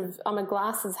sort of, I'm a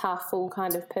glasses half full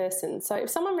kind of person. So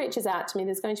if someone reaches out to me,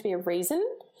 there's going to be a reason,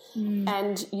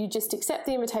 and you just accept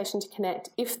the invitation to connect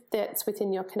if that's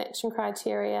within your connection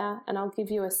criteria, and I'll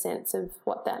give you a sense of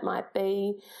what that might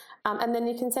be. And then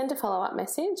you can send a follow-up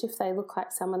message if they look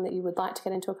like someone that you would like to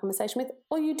get into a conversation with,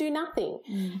 or you do nothing.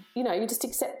 You know, you just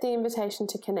accept the invitation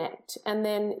to connect. And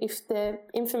then if the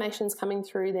information's coming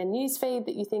through their newsfeed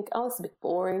that you think, oh, this is a bit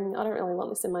boring, I don't really want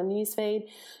this in my newsfeed,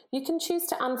 you can choose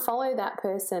to unfollow that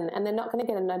person, and they're not going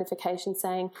to get a notification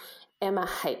saying, Emma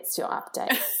hates your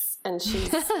updates. And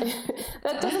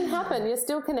that doesn't happen. You're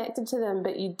still connected to them,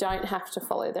 but you don't have to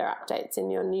follow their updates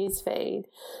in your newsfeed.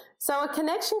 So a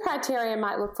connection criteria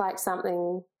might look like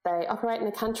something: they operate in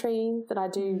a country that I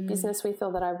do business with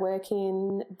or that I work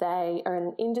in, they are in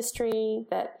an industry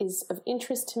that is of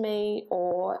interest to me,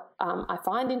 or I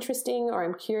find interesting, or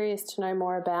I'm curious to know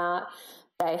more about.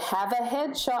 They have a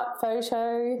headshot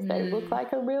photo. They look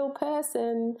like a real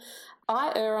person.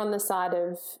 I err on the side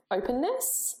of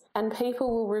openness, and people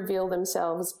will reveal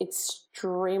themselves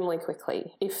extremely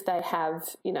quickly if they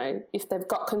have, you know, if they've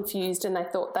got confused and they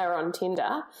thought they were on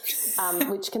Tinder,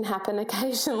 which can happen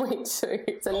occasionally too.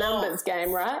 It's a numbers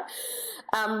game, right?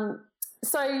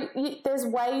 So there's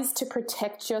ways to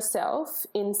protect yourself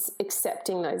in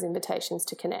accepting those invitations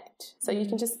to connect. So you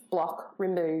can just block,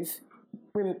 remove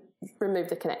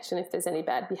the connection if there's any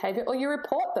bad behaviour, or you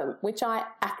report them, which I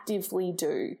actively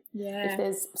do. If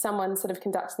there's someone sort of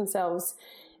conducts themselves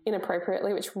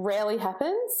inappropriately, which rarely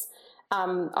happens,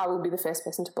 I will be the first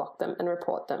person to block them and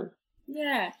report them.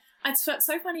 Yeah, it's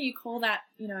so funny you call that,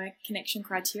 you know, a connection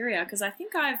criteria, because I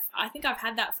think I've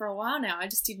had that for a while now. I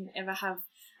just didn't ever have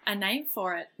a name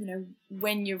for it. You know,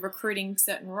 when you're recruiting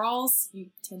certain roles, you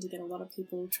tend to get a lot of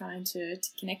people trying to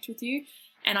connect with you,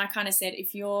 and I kind of said,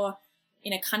 if you're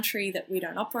in a country that we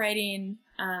don't operate in,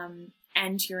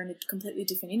 and you're in a completely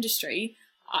different industry,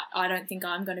 I don't think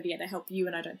I'm going to be able to help you,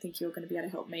 and I don't think you're going to be able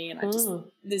to help me, and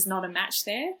there's not a match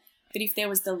there. But if there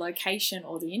was the location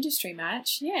or the industry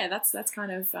match, that's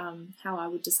kind of how I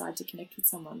would decide to connect with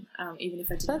someone, even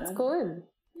if I didn't know. That's good.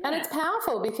 Yeah. And it's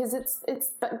powerful because it's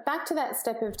back to that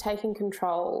step of taking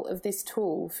control of this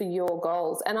tool for your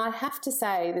goals. And I have to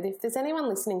say that if there's anyone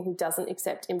listening who doesn't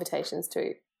accept invitations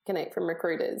to connect from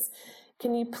recruiters,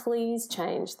 can you please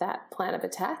change that plan of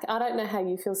attack? I don't know how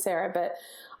you feel, Sarah, but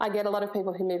I get a lot of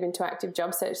people who move into active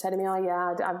job search say to me, oh,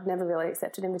 yeah, I've never really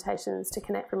accepted invitations to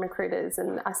connect from recruiters.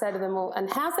 And I say to them, well, and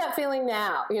how's that feeling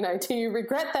now? You know, do you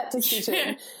regret that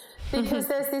decision? Because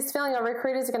there's this feeling of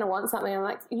recruiters are going to want something. I'm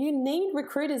like, you need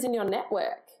recruiters in your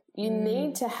network. You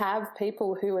need to have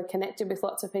people who are connected with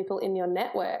lots of people in your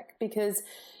network, because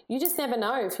you just never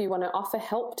know if you want to offer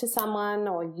help to someone,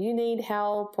 or you need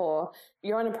help, or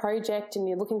you're on a project and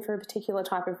you're looking for a particular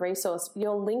type of resource.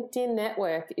 Your LinkedIn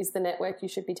network is the network you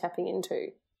should be tapping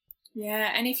into.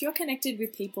 Yeah, and if you're connected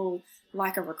with people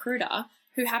like a recruiter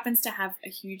who happens to have a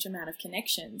huge amount of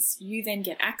connections, you then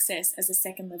get access as a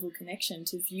second level connection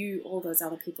to view all those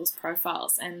other people's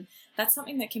profiles. And that's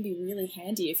something that can be really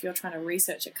handy if you're trying to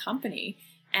research a company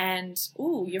and,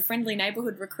 your friendly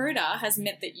neighborhood recruiter has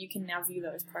meant that you can now view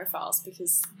those profiles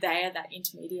because they are that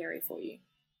intermediary for you.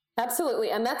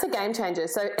 Absolutely, and that's a game changer.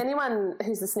 So anyone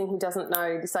who's listening who doesn't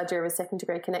know, this idea of a second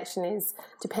degree connection is,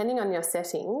 depending on your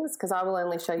settings, because I will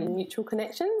only show you mutual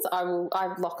connections. I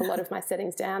lock a lot of my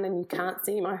settings down and you can't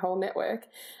see my whole network.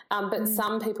 But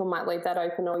some people might leave that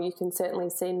open, or you can certainly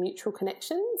see mutual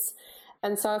connections.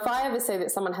 And so if I ever see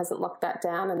that someone hasn't locked that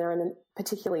down and they're in a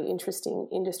particularly interesting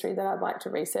industry that I'd like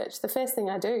to research, the first thing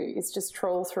I do is just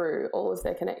trawl through all of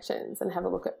their connections and have a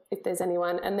look at if there's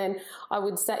anyone. And then I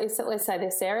would say, let's say they're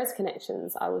Sarah's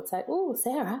connections, I would say,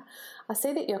 Sarah, I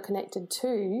see that you're connected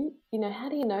to, how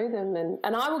do you know them?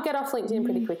 And I will get off LinkedIn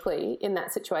pretty quickly in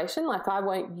that situation. Like, I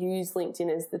won't use LinkedIn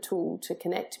as the tool to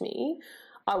connect me.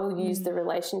 I will use the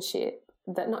relationship.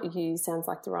 That not use sounds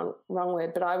like the wrong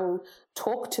word, but I will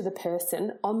talk to the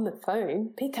person on the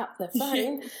phone, pick up the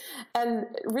phone and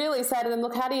really say to them,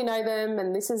 look, how do you know them?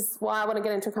 And this is why I want to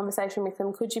get into a conversation with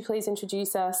them. Could you please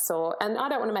introduce us? And I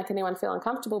don't want to make anyone feel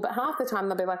uncomfortable, but half the time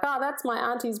they'll be like, oh, that's my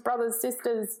aunties, brothers,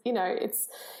 sisters. It's,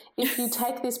 if you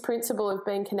take this principle of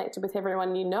being connected with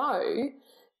everyone you know,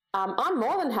 I'm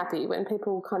more than happy when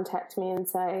people contact me and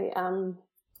say,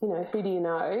 who do you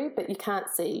know? But you can't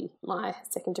see my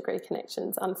second degree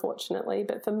connections, unfortunately.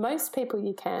 But for most people,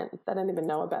 you can. They don't even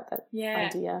know about that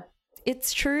idea.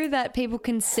 It's true that people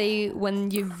can see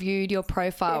when you've viewed your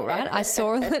profile, right? I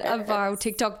saw a viral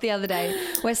TikTok the other day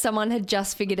where someone had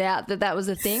just figured out that was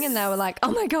a thing, and they were like,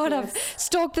 oh my God, I've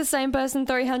stalked the same person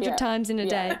 300 times in a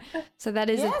day. So that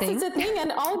is a thing. Yes, it's a thing.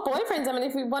 And old boyfriends, I mean,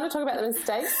 if we want to talk about the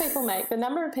mistakes people make, the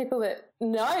number of people that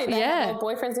know they have old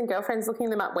boyfriends and girlfriends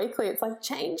looking them up weekly, it's like,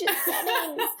 change your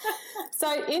settings.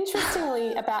 So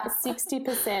interestingly, about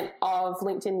 60% of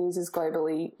LinkedIn users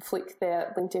globally flick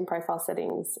their LinkedIn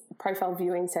profile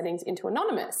viewing settings into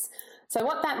anonymous. So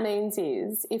what that means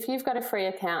is, if you've got a free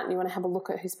account and you want to have a look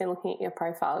at who's been looking at your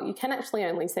profile, you can actually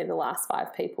only see the last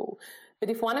 5 people. But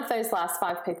if one of those last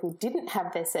 5 people didn't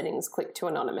have their settings clicked to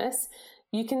anonymous,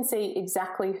 you can see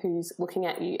exactly who's looking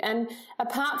at you. And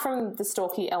apart from the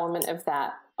stalky element of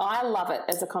that, I love it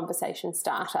as a conversation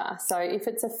starter. So if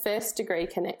it's a first degree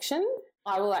connection,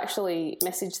 I will actually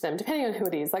message them, depending on who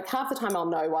it is. Like, half the time I'll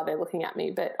know why they're looking at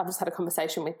me, but I've just had a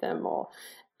conversation with them, or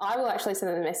I will actually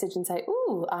send them a message and say,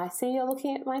 I see you're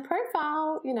looking at my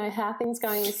profile, how are things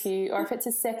going with you? Or if it's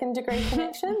a second degree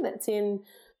connection that's in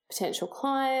potential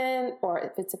client, or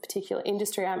if it's a particular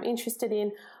industry I'm interested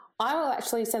in, I will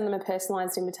actually send them a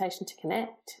personalised invitation to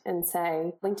connect and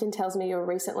say, LinkedIn tells me you're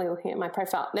recently looking at my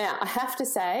profile. Now, I have to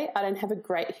say, I don't have a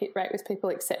great hit rate with people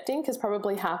accepting, because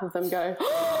probably half of them go,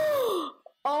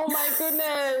 oh my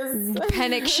goodness.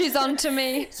 Panic, she's onto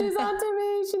me. She's onto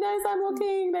me. She knows I'm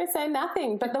looking. They say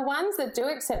nothing. But the ones that do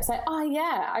accept say, oh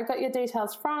yeah, I got your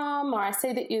details from, or I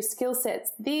see that your skill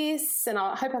set's this, and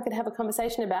I hope I could have a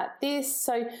conversation about this.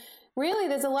 So really,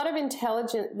 there's a lot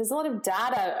of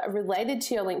data related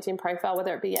to your LinkedIn profile,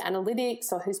 whether it be your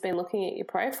analytics or who's been looking at your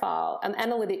profile. And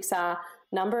analytics are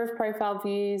number of profile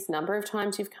views, number of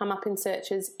times you've come up in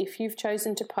searches, if you've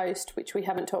chosen to post, which we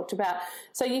haven't talked about.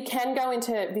 So you can go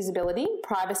into visibility,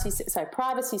 privacy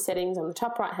settings on the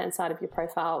top right-hand side of your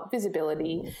profile,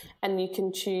 visibility, and you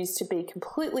can choose to be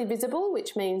completely visible,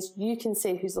 which means you can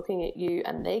see who's looking at you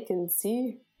and they can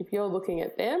see if you're looking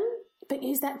at them. But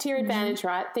use that to your advantage,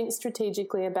 right? Think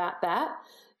strategically about that.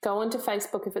 Go onto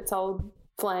Facebook if it's old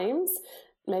flames.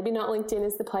 Maybe not LinkedIn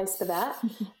is the place for that.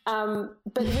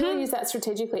 But really use that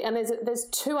strategically. And there's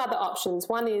 2 other options.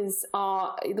 One is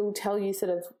it'll tell you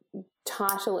sort of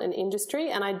title and industry,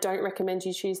 and I don't recommend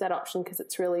you choose that option because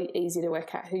it's really easy to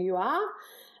work out who you are,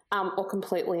 or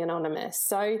completely anonymous.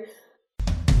 So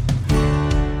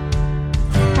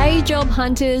Hey job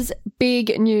hunters,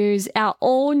 big news. Our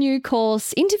all new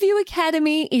course, Interview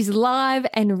Academy, is live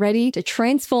and ready to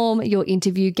transform your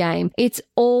interview game. It's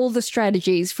all the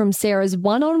strategies from Sarah's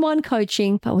one-on-one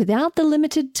coaching, but without the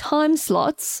limited time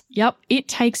slots. Yep, it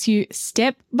takes you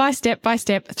step by step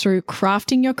through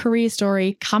crafting your career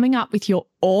story, coming up with your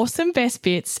awesome best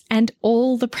bits, and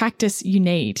all the practice you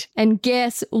need. And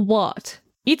guess what?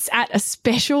 It's at a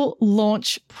special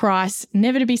launch price,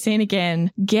 never to be seen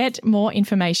again. Get more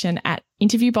information at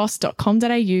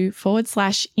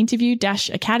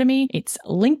interviewboss.com.au/interview-academy. It's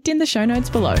linked in the show notes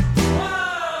below.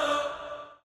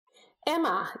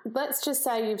 Emma, let's just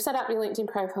say you've set up your LinkedIn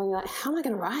profile and you're like, how am I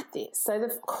going to write this? So,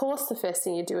 of course, the first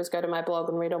thing you do is go to my blog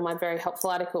and read all my very helpful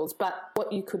articles. But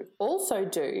what you could also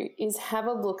do is have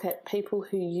a look at people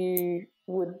who you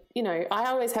would, I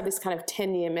always have this kind of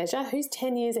 10-year measure. Who's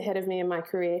 10 years ahead of me in my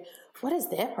career? What does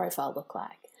their profile look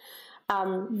like?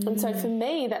 And so for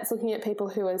me, that's looking at people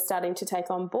who are starting to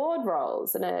take on board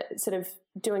roles and are sort of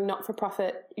doing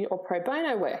not-for-profit or pro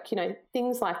bono work,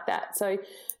 things like that. So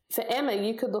for Emma,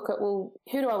 you could look at, well,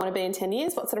 who do I want to be in 10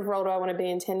 years? What sort of role do I want to be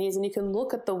in 10 years? And you can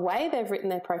look at the way they've written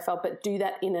their profile, but do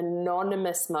that in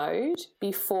anonymous mode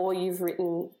before you've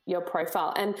written your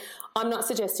profile. And I'm not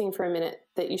suggesting for a minute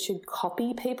that you should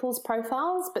copy people's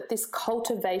profiles, but this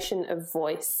cultivation of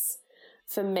voice.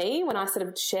 For me, when I sort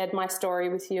of shared my story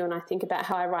with you and I think about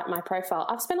how I write my profile,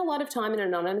 I've spent a lot of time in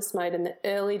anonymous mode in the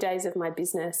early days of my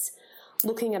business,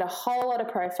 looking at a whole lot of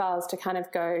profiles to kind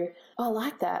of go, oh, I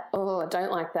like that. Oh, I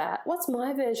don't like that. What's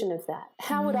my version of that?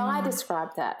 How would I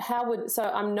describe that? So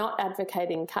I'm not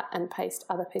advocating cut and paste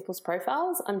other people's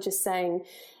profiles. I'm just saying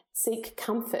seek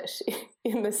comfort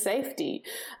in the safety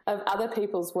of other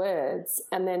people's words.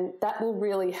 And then that will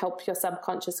really help your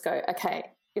subconscious go,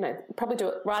 okay, probably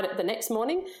write it the next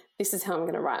morning. This is how I'm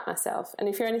going to write myself. And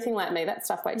if you're anything like me, that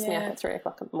stuff wakes me up at 3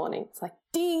 o'clock in the morning. It's like,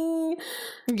 ding.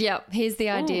 Yep. Here's the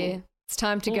idea. It's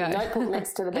time to go. Notebook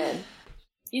next to the bed.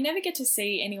 You never get to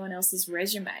see anyone else's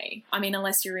resume. I mean,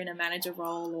 unless you're in a manager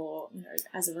role or,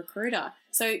 as a recruiter.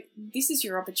 So this is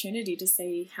your opportunity to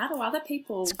see, how do other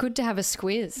people... It's good to have a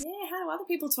squiz. Yeah, how do other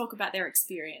people talk about their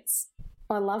experience?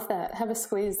 I love that. Have a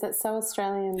squeeze. That's so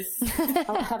Australian.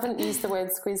 I haven't used the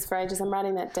word squeeze for ages. I'm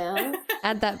writing that down.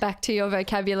 Add that back to your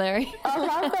vocabulary. I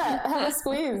love that. Have a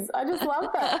squeeze. I just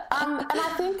love that. And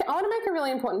I think I want to make a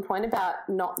really important point about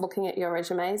not looking at your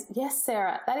resumes. Yes,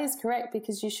 Sarah, that is correct,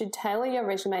 because you should tailor your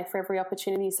resume for every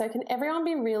opportunity. So can everyone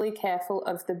be really careful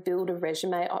of the build a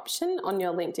resume option on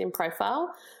your LinkedIn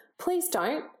profile? Please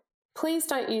don't. Please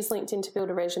don't use LinkedIn to build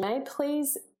a resume.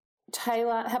 Please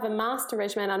have a master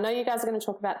resume. And I know you guys are going to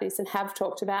talk about this and have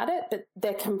talked about it, but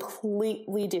they're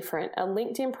completely different. A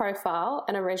LinkedIn profile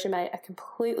and a resume are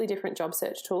completely different job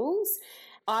search tools.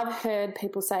 I've heard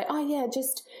people say, oh yeah,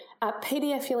 just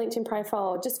PDF your LinkedIn profile,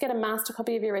 or just get a master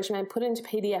copy of your resume and put it into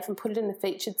PDF and put it in the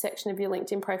featured section of your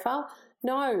LinkedIn profile.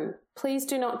 No, please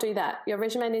do not do that. Your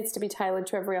resume needs to be tailored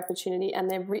to every opportunity, and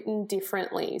they're written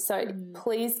differently. So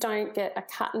please don't get a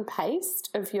cut and paste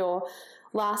of your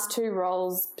last 2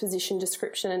 roles, position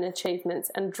description and achievements,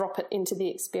 and drop it into the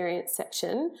experience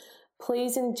section.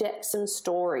 Please inject some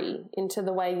story into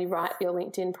the way you write your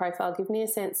LinkedIn profile. Give me a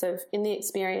sense of, in the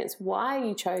experience, why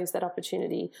you chose that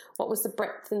opportunity. What was the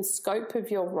breadth and scope of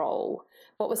your role?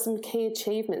 What were some key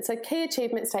achievements? So key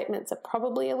achievement statements are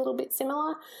probably a little bit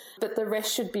similar, but the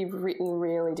rest should be written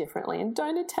really differently. And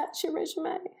don't attach your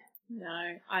resume.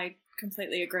 No, I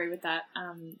completely agree with that.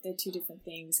 They're 2 different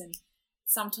things. And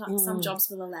sometimes some jobs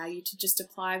will allow you to just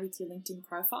apply with your LinkedIn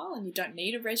profile and you don't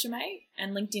need a resume,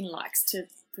 and LinkedIn likes to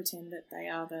pretend that they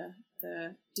are the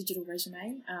digital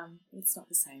resume. It's not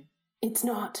the same. It's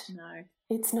not. No.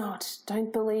 It's not.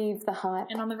 Don't believe the hype.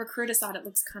 And on the recruiter side, it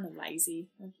looks kind of lazy.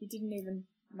 Like, you didn't even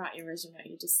write your resume.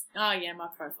 You just, oh yeah, my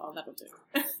profile, that'll do.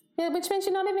 Yeah, which means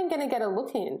you're not even going to get a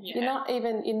look in. Yeah.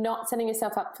 You're not setting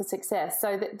yourself up for success.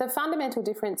 So the fundamental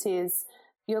difference is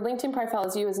your LinkedIn profile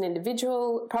is you as an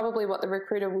individual. Probably what the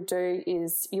recruiter will do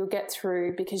is you'll get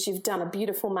through, because you've done a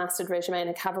beautiful mastered resume and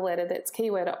a cover letter that's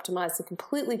keyword optimized and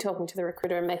completely talking to the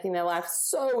recruiter and making their life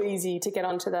so easy to get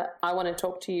onto the I want to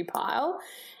talk to you pile.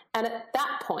 And at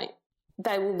that point,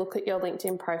 they will look at your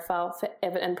LinkedIn profile for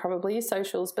and probably your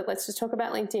socials, but let's just talk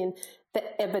about LinkedIn,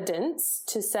 the evidence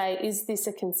to say, is this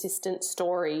a consistent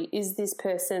story? Is this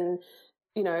person,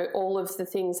 all of the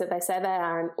things that they say they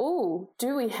are? And,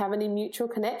 do we have any mutual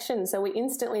connections? So we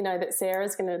instantly know that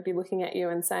Sarah's going to be looking at you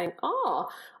and saying,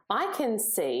 I can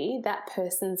see that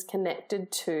person's connected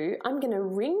to, I'm going to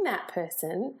ring that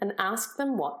person and ask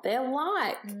them what they're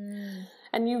like.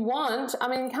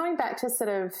 And coming back to sort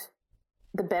of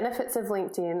the benefits of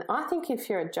LinkedIn, I think if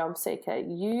you're a job seeker,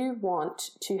 you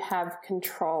want to have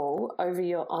control over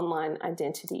your online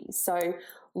identity. So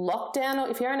lock down, or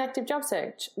if you're an active job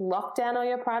search, lock down all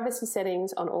your privacy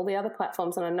settings on all the other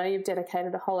platforms. And I know you've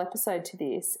dedicated a whole episode to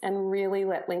this, and really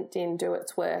let LinkedIn do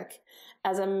its work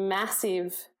as a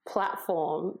massive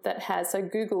platform that has, so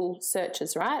Google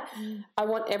searches, right? I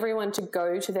want everyone to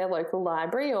go to their local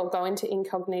library or go into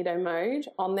incognito mode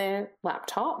on their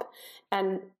laptop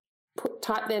and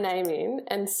type their name in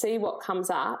and see what comes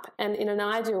up. And in an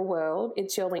ideal world,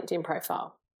 it's your LinkedIn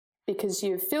profile, because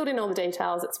you've filled in all the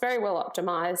details. It's very well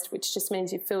optimized, which just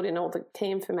means you've filled in all the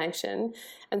key information.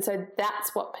 And so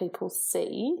that's what people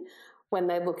see when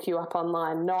they look you up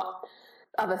online, not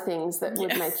other things that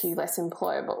would make you less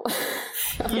employable.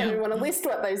 I don't want to list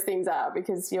what those things are,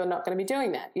 because you're not going to be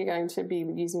doing that. You're going to be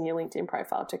using your LinkedIn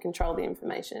profile to control the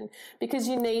information, because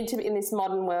you need to be in this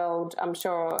modern world. I'm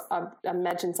sure, I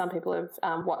imagine some people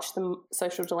have watched The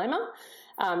Social Dilemma.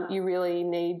 You really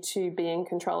need to be in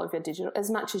control of your digital, as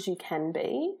much as you can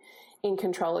be in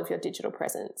control of your digital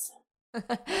presence.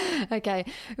 Okay.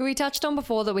 We touched on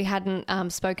before that we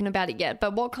hadn't spoken about it yet,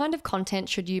 but what kind of content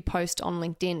should you post on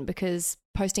LinkedIn? Because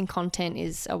posting content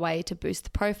is a way to boost the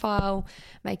profile,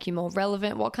 make you more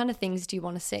relevant. What kind of things do you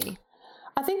want to see?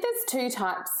 I think there's two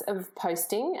types of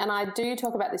posting, and I do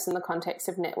talk about this in the context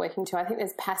of networking too. I think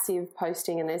there's passive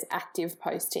posting and there's active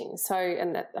posting. So,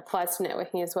 and that applies to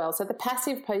networking as well. So the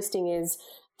passive posting is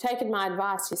taken my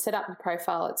advice, you set up your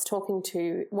profile, it's talking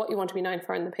to what you want to be known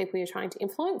for and the people you're trying to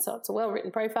influence, so it's a well-written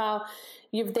profile.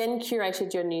 You've then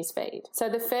curated your newsfeed. So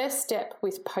the first step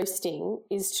with posting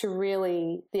is to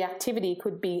really, the activity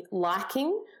could be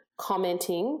liking,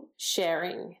 commenting,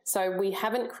 sharing. So we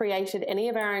haven't created any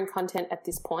of our own content at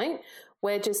this point.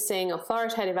 We're just seeing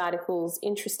authoritative articles,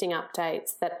 interesting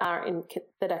updates that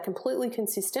are completely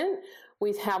consistent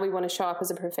with how we want to show up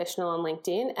as a professional on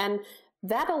LinkedIn. And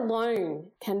that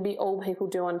alone can be all people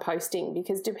do on posting,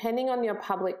 because depending on your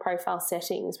public profile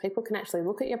settings, people can actually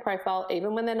look at your profile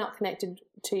even when they're not connected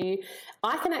to you.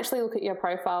 I can actually look at your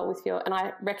profile and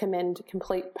I recommend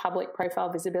complete public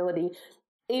profile visibility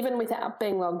even without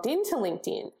being logged into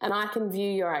LinkedIn, and I can view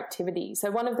your activity. So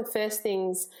one of the first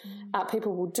things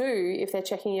people will do if they're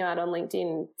checking you out on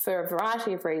LinkedIn for a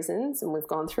variety of reasons, and we've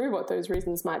gone through what those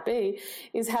reasons might be,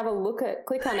 is have a look at,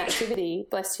 click on activity,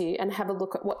 bless you, and have a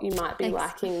look at what you might be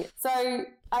liking. So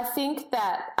I think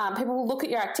that people will look at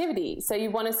your activity. So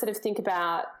you want to sort of think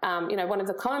about, one of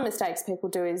the common mistakes people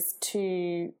do is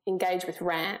to engage with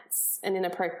rants and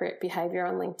inappropriate behaviour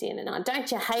on LinkedIn. And don't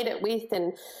you hate it with,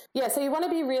 and so you want to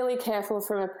be really careful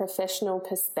from a professional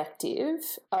perspective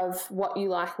of what you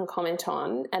like and comment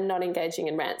on, and not engaging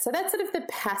in rants. So that's sort of the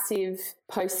passive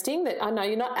posting that I know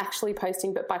you're not actually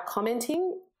posting, but by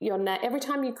commenting, every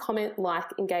time you comment, like,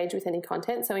 engage with any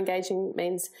content. So engaging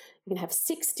means you can have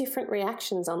 6 different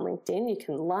reactions on LinkedIn. You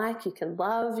can like, you can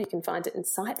love, you can find it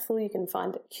insightful, you can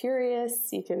find it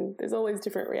curious, there's all these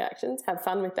different reactions. Have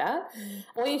fun with that.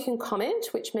 Or you can comment,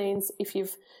 which means if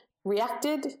you've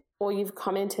reacted or you've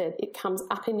commented, it comes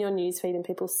up in your newsfeed and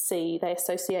people see, they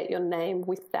associate your name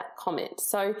with that comment.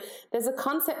 So there's a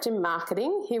concept in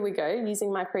marketing, here we go,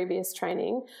 using my previous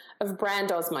training, of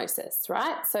brand osmosis,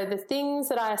 right? So the things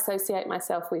that I associate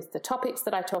myself with, the topics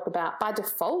that I talk about, by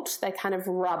default, they kind of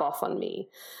rub off on me.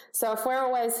 So if we're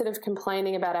always sort of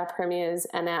complaining about our premiers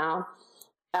and our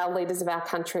leaders of our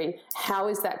country, how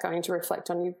is that going to reflect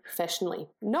on you professionally?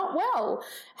 Not well.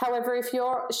 However, if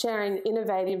you're sharing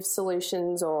innovative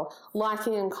solutions or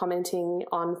liking and commenting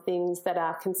on things that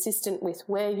are consistent with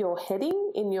where you're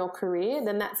heading in your career,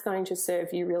 then that's going to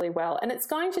serve you really well. And it's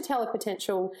going to tell a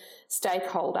potential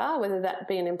stakeholder, whether that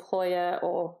be an employer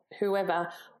or whoever,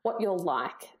 what you're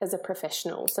like as a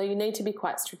professional. So you need to be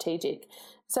quite strategic.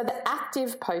 So the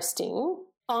active posting,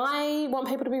 I want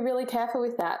people to be really careful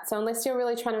with that. So unless you're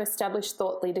really trying to establish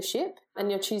thought leadership and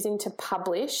you're choosing to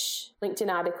publish LinkedIn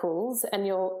articles and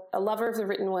you're a lover of the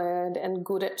written word and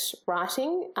good at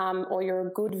writing, or you're a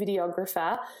good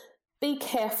videographer, be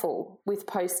careful with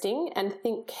posting and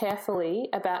think carefully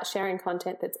about sharing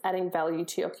content that's adding value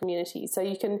to your community. So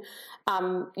you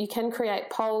can create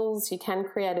polls, you can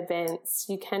create events,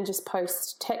 you can just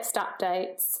post text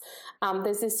updates.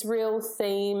 There's this real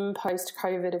theme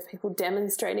post-COVID of people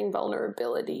demonstrating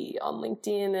vulnerability on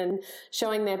LinkedIn and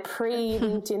showing their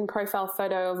pre-LinkedIn profile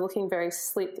photo of looking very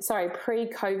slick,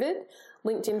 pre-COVID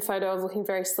LinkedIn photo of looking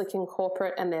very slick and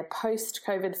corporate, and their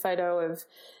post-COVID photo of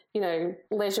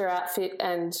leisure outfit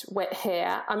and wet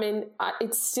hair. I mean,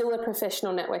 it's still a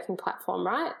professional networking platform,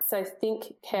 right? So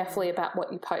think carefully about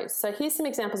what you post. So here's some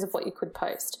examples of what you could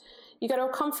post. You go to a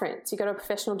conference, you go to a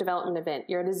professional development event,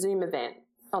 you're at a Zoom event,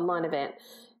 online event.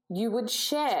 You would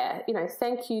share,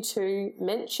 thank you to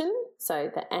mention, so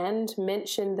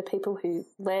mention the people who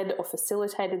led or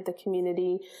facilitated the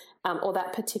community or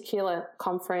that particular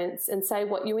conference, and say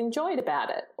what you enjoyed about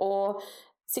it. Or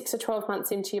 6 or 12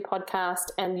 months into your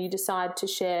podcast and you decide to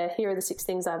share, here are the 6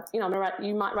 things you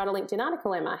might write a LinkedIn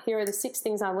article, Emma. Here are the 6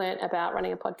 things I learned about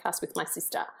running a podcast with my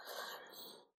sister.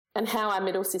 and how our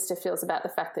middle sister feels about the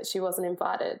fact that she wasn't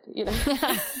invited, you know.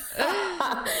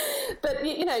 But,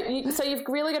 you know, so you've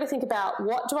really got to think about,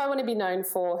 what do I want to be known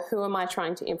for? Who am I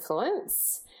trying to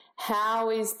influence? How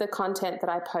is the content that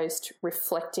I post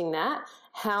reflecting that?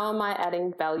 How am I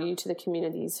adding value to the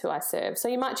communities who I serve? So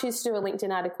you might choose to do a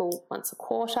LinkedIn article once a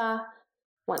quarter,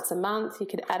 once a month. You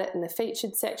could add it in the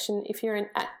featured section. If you're in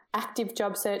active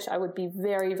job search, I would be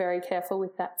very, very careful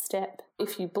with that step.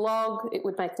 If you blog, it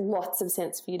would make lots of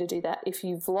sense for you to do that. If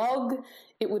you vlog,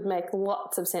 it would make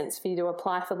lots of sense for you to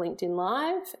apply for LinkedIn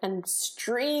Live and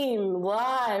stream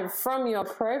live from your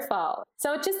profile.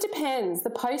 So it just depends. The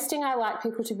posting, I like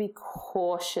people to be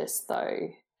cautious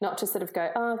though, not to sort of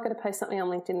go, oh, I've got to post something on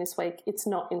LinkedIn this week. It's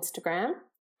not Instagram.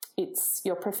 It's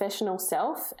your professional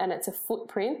self, and it's a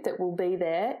footprint that will be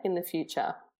there in the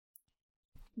future.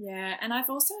 Yeah, and I've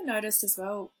also noticed as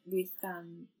well with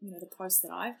you know, the posts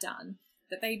that I've done,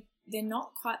 that they're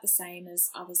not quite the same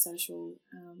as other social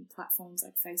platforms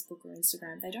like Facebook or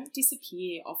Instagram. They don't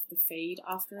disappear off the feed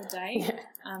after a day.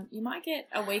 Yeah. You might get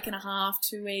a week and a half,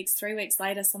 2 weeks, 3 weeks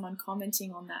later, someone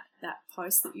commenting on that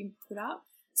post that you put up.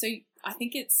 So I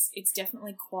think it's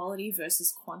definitely quality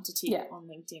versus quantity on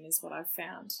LinkedIn is what I've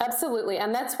found. Absolutely.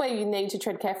 And that's where you need to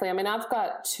tread carefully. I mean, I've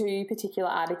got 2 particular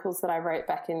articles that I wrote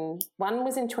back in, one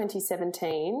was in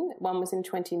 2017, one was in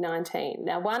 2019.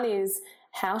 Now, one is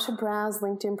how to browse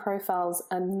LinkedIn profiles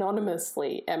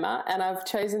anonymously, Emma. And I've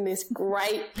chosen this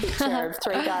great picture of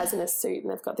 3 guys in a suit, and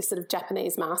they've got this sort of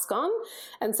Japanese mask on.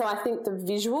 And so I think the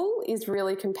visual is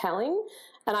really compelling.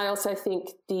 And I also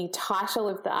think the title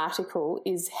of the article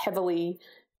is heavily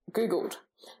Googled.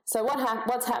 So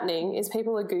what's happening is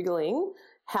people are Googling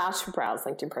how to browse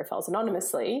LinkedIn profiles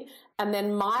anonymously, and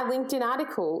then my LinkedIn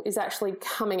article is actually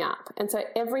coming up. And so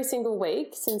every single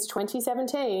week since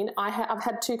 2017, I've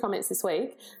had 2 comments this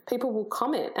week. People will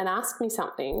comment and ask me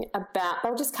something about,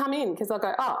 they'll just come in because they'll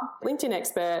go, oh, LinkedIn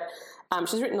expert,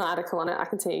 she's written an article on it. I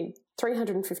can see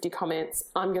 350 comments.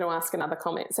 I'm going to ask another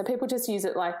comment. So people just use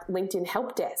it like LinkedIn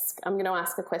help desk. I'm going to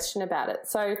ask a question about it.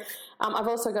 So I've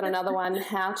also got another one,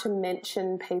 how to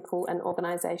mention people and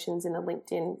organizations in a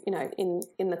LinkedIn, you know,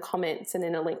 in the comments and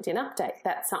in a LinkedIn update.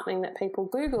 That's something that people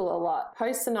Google a lot.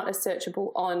 Posts are not as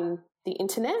searchable on the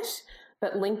internet,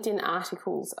 but LinkedIn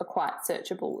articles are quite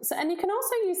searchable. So, and you can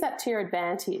also use that to your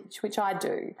advantage, which I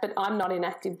do, but I'm not in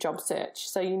active job search.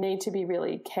 So you need to be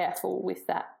really careful with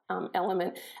that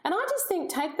element. And I just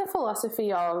think, take the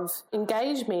philosophy of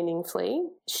engage meaningfully,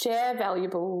 share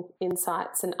valuable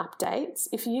insights and updates.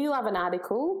 If you love an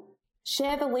article,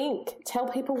 share the link, tell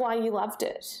people why you loved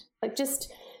it. Like,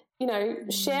 just, you know,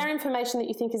 share information that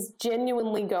you think is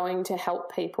genuinely going to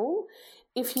help people.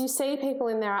 If you see people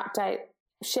in their update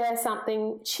share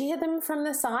something, cheer them from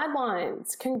the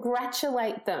sidelines,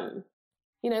 congratulate them.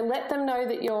 You know, let them know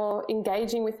that you're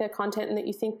engaging with their content and that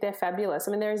you think they're fabulous.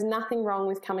 I mean, there is nothing wrong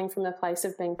with coming from a place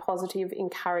of being positive,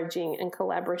 encouraging and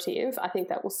collaborative. I think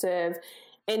that will serve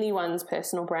anyone's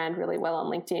personal brand really well on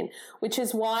LinkedIn, which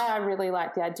is why I really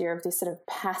like the idea of this sort of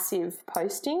passive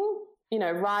posting, you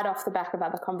know, right off the back of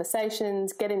other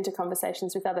conversations, get into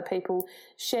conversations with other people,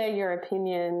 share your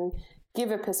opinion, give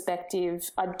a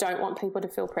perspective. I don't want people to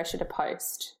feel pressure to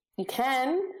post. You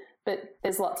can, but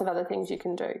there's lots of other things you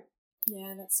can do.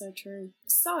 Yeah, that's so true.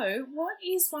 So what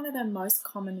is one of the most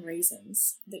common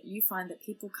reasons that you find that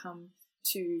people come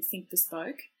to Think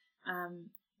Bespoke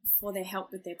for their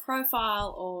help with their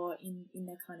profile or in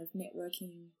their kind of networking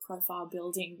profile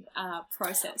building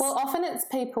process? Well, often it's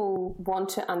people want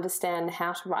to understand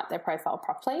how to write their profile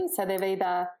properly. So they're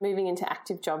either moving into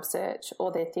active job search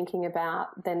or they're thinking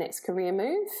about their next career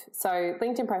move. So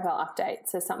LinkedIn profile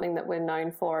updates are something that we're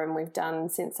known for and we've done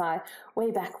since way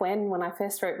back when I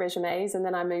first wrote resumes, and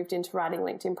then I moved into writing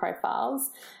LinkedIn profiles.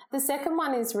 The second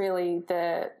one is really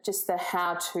the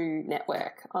how to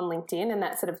network on LinkedIn and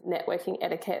that sort of networking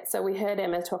etiquette. So we heard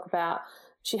Emma talk about,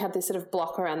 she had this sort of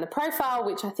block around the profile,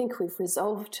 which I think we've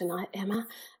resolved tonight, Emma.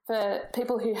 For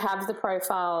people who have the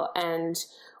profile and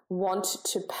want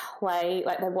to play,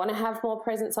 like they want to have more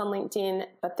presence on LinkedIn,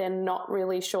 but they're not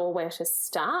really sure where to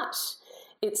start.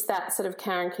 It's that sort of,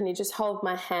 Karen, can you just hold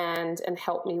my hand and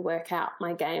help me work out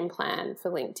my game plan for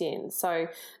LinkedIn? So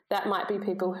that might be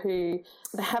people who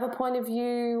they have a point of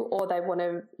view or they want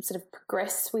to sort of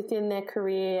progress within their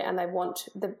career, and they want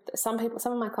some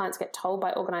of my clients get told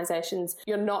by organizations,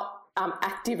 you're not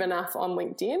active enough on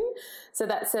LinkedIn. So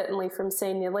that's certainly from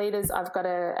senior leaders. I've got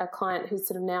a client who's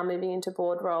sort of now moving into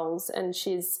board roles, and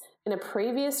she's in a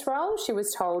previous role, she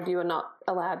was told you are not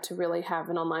allowed to really have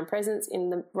an online presence in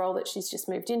the role that she's just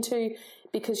moved into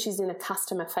because she's in a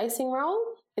customer-facing role.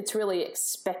 It's really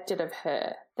expected of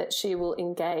her that she will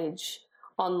engage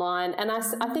online. And I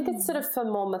think it's sort of for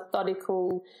more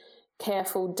methodical,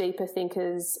 careful, deeper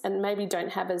thinkers, and maybe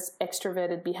don't have as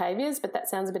extroverted behaviours, but that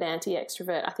sounds a bit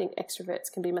anti-extrovert. I think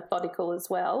extroverts can be methodical as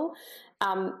well,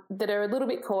 that are a little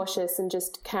bit cautious and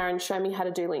just, Karen, show me how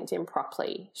to do LinkedIn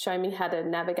properly. Show me how to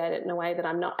navigate it in a way that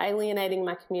I'm not alienating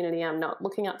my community. I'm not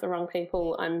looking up the wrong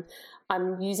people.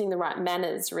 I'm using the right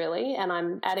manners, really, and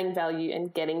I'm adding value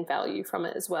and getting value from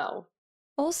it as well.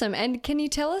 Awesome. And can you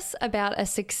tell us about a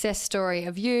success story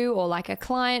of you or like a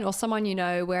client or someone you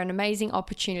know where an amazing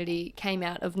opportunity came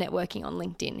out of networking on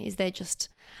LinkedIn? Is there just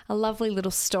a lovely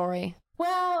little story?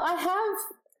 Well,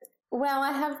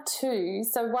 I have two.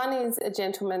 So one is a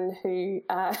gentleman who,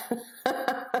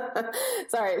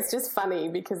 sorry, it's just funny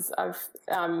because I've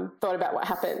thought about what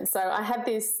happened. So I had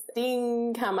this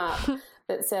thing come up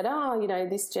that said,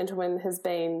 this gentleman has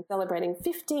been celebrating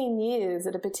 15 years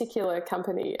at a particular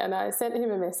company. And I sent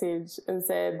him a message and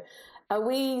said, are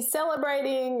we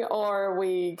celebrating or are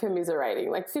we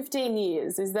commiserating? Like 15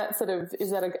 years, and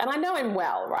I know him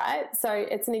well, right? So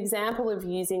it's an example of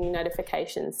using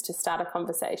notifications to start a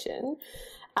conversation.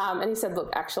 And he said,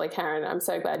 look, actually, Karen, I'm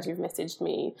so glad you've messaged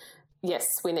me.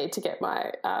 Yes, we need to get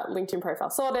my LinkedIn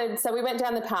profile sorted. So we went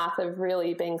down the path of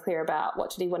really being clear about what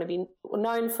did he want to be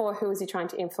known for, who was he trying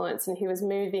to influence, and he was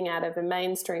moving out of a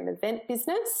mainstream event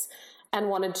business and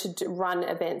wanted to run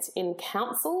events in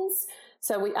councils.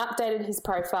 So we updated his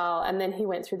profile, and then he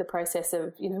went through the process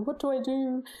of, what do I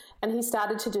do? And he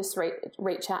started to just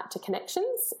reach out to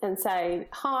connections and say,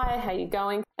 hi, how you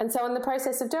going? And so in the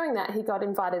process of doing that, he got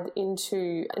invited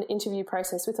into an interview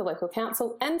process with a local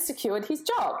council and secured his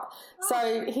job.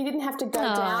 So he didn't have to go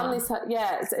down this.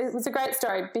 Yeah, it was a great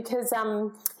story because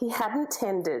he hadn't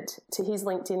tended to his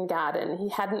LinkedIn garden. He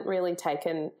hadn't really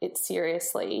taken it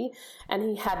seriously, and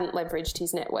he hadn't leveraged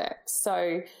his network.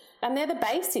 And they're the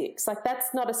basics. Like,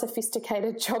 that's not a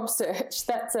sophisticated job search.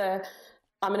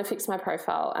 I'm going to fix my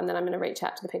profile and then I'm going to reach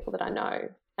out to the people that I know.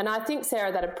 And I think,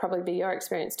 Sarah, that'd probably be your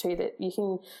experience too, that you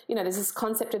can, there's this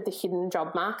concept of the hidden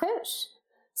job market.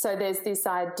 So there's this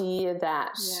idea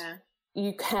that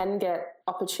you can get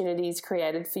opportunities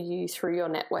created for you through your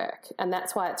network. And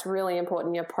that's why it's really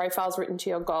important your profile's written to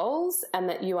your goals and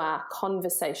that you are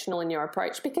conversational in your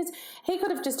approach, because he could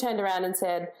have just turned around and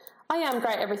said, oh, yeah, I'm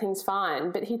great, everything's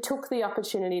fine. But he took the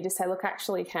opportunity to say, look,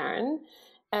 actually, Karen,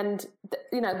 and,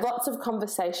 lots of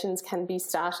conversations can be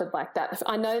started like that.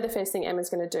 I know the first thing Emma's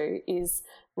going to do is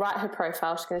write her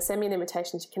profile. She's going to send me an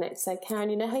invitation to connect, say, Karen,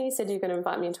 you know how you said you're going to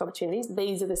invite me into opportunities?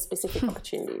 These are the specific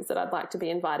opportunities that I'd like to be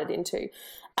invited into.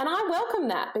 And I welcome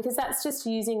that because that's just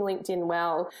using LinkedIn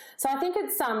well. So I think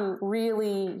it's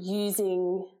really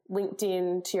using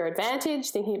LinkedIn to your advantage,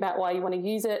 thinking about why you want to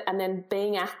use it, and then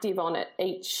being active on it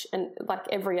each and like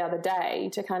every other day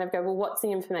to kind of go, well, what's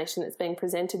the information that's being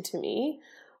presented to me?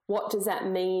 What does that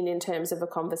mean in terms of a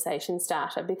conversation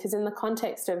starter? Because in the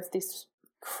context of this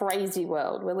crazy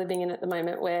world we're living in at the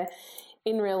moment where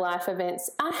in real life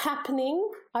events are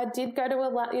happening. I did go to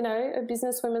a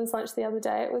business women's lunch the other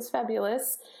day. It was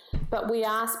fabulous, but we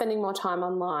are spending more time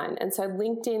online. And so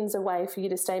LinkedIn's a way for you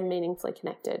to stay meaningfully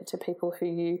connected to people who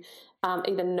you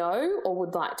either know or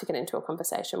would like to get into a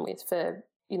conversation with for,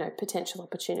 potential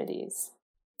opportunities.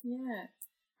 Yeah.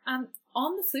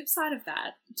 On the flip side of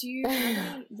that, do you have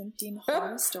any LinkedIn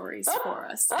horror stories for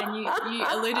us? And you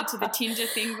alluded to the Tinder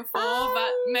thing before, but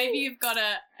maybe you've got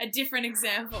a different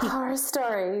example. Horror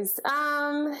stories.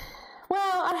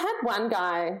 Well, I had one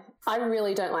guy. I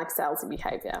really don't like salesy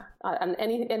behaviour. And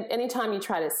any time you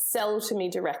try to sell to me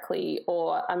directly,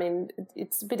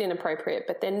 it's a bit inappropriate,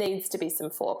 but there needs to be some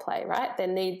foreplay, right? There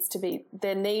needs to be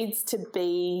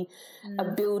a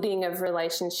building of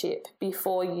relationship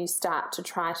before you start to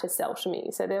try to sell to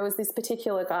me. So there was this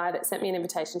particular guy that sent me an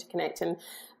invitation to connect, and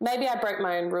maybe I broke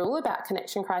my own rule about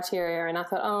connection criteria, and I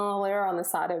thought, we're on the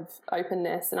side of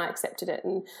openness, and I accepted it,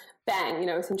 and bang,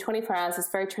 within 24 hours, this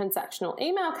very transactional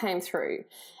email came through.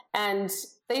 And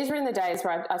these were in the days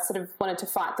where I sort of wanted to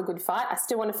fight the good fight. I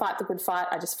still want to fight the good fight.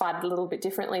 I just fight it a little bit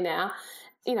differently now.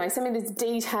 Sent me this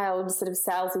detailed sort of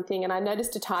salesy thing, and I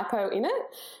noticed a typo in it.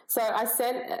 So I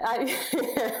sent,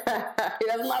 he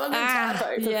doesn't love a big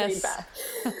typo for feedback.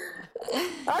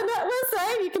 I know, we're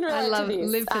saying you can relate to this.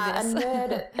 Live for this. A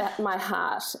nerd at my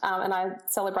heart, and I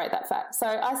celebrate that fact. So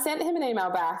I sent him an email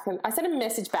back, and I sent him a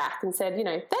message back and said,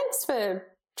 thanks for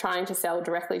trying to sell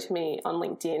directly to me on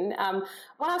LinkedIn. I want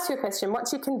to ask you a question.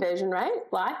 What's your conversion rate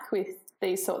like with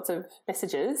these sorts of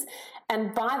messages?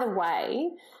 And by the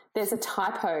way, there's a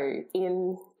typo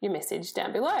in your message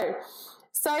down below.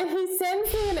 So he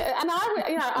sends me, and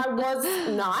I was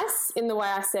nice in the way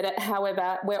I said it.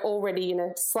 However, we're already in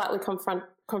a slightly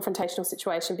confrontational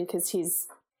situation because he's,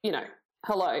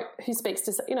 hello, who speaks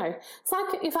to, it's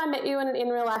like if I met you in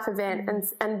real life event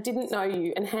and didn't know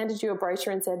you and handed you a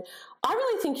brochure and said, I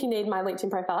really think you need my LinkedIn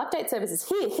profile update services.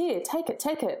 Here, take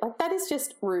it. Like, that is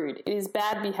just rude. It is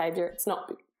bad behavior. It's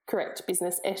not correct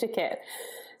business etiquette.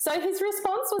 So his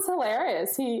response was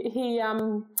hilarious. He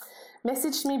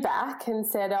messaged me back and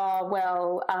said,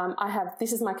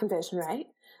 this is my conversion rate,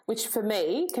 which for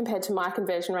me, compared to my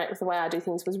conversion rate with the way I do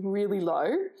things, was really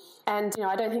low. And,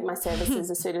 I don't think my services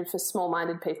are suited for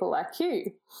small-minded people like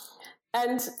you.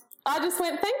 And I just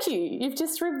went, thank you. You've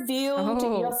just revealed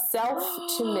yourself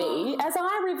to me as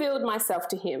I revealed myself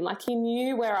to him. Like, he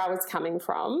knew where I was coming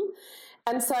from.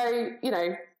 And so,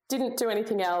 didn't do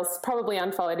anything else, probably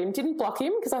unfollowed him, didn't block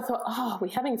him because I thought, are we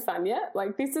having fun yet?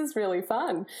 Like, this is really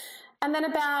fun. And then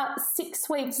about 6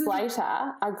 weeks later,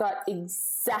 I got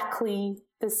exactly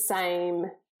the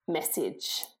same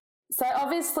message. So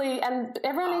obviously, and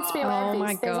everyone needs to be aware of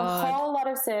this, there's a whole lot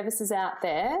of services out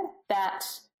there that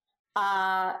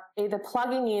are either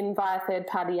plugging in via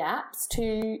third-party apps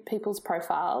to people's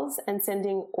profiles and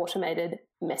sending automated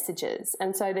messages.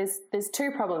 And so there's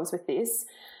two problems with this.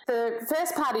 The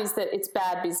first part is that it's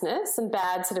bad business and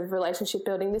bad sort of relationship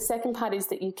building. The second part is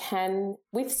that you can,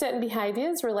 with certain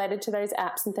behaviours related to those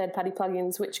apps and third-party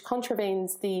plugins, which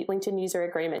contravenes the LinkedIn user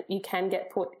agreement, you can get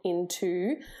put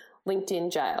into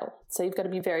LinkedIn jail. So you've got to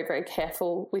be very, very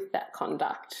careful with that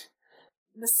conduct.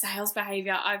 The sales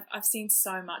behaviour, I've seen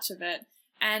so much of it.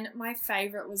 And my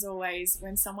favourite was always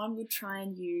when someone would try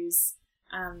and use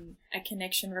a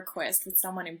connection request with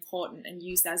someone important and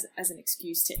use that as an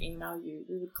excuse to email you.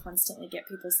 We would constantly get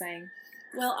people saying,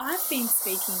 well, I've been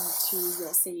speaking to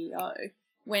your CEO,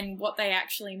 when what they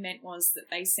actually meant was that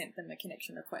they sent them a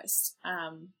connection request.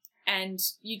 And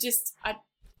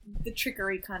the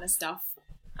trickery kind of stuff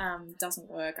doesn't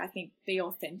work. I think be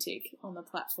authentic on the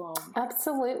platform.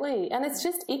 Absolutely. And it's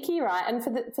just icky, right? And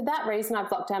for that reason, I've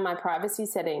locked down my privacy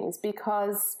settings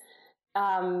because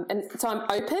and so I'm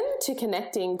open to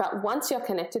connecting, but once you're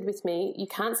connected with me, you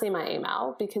can't see my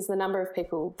email because the number of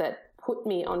people that put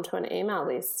me onto an email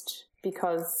list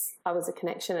because I was a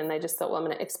connection and they just thought, well, I'm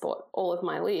going to export all of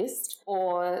my list,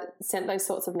 or sent those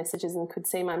sorts of messages and could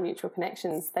see my mutual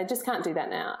connections. They just can't do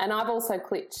that now. And I've also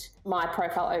clicked my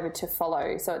profile over to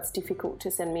follow, so it's difficult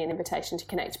to send me an invitation to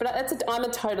connect. But I'm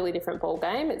a totally different ball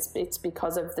game. It's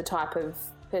because of the type of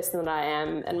person that I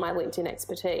am and my LinkedIn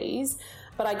expertise.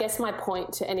 But I guess my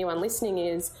point to anyone listening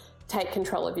is take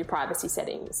control of your privacy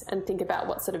settings and think about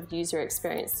what sort of user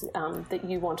experience that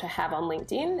you want to have on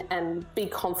LinkedIn, and be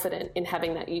confident in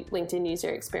having that LinkedIn user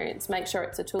experience. Make sure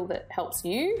it's a tool that helps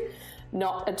you,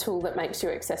 not a tool that makes you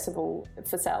accessible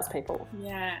for salespeople.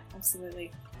 Yeah,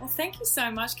 absolutely. Well, thank you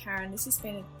so much, Karen. This has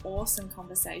been an awesome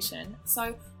conversation.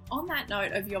 So on that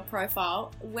note of your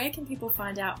profile, where can people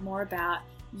find out more about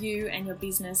you and your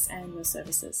business and your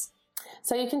services?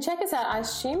 So you can check us out. I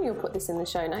assume you'll put this in the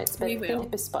show notes, but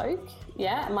Think Bespoke,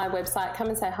 my website, come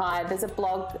and say hi. There's a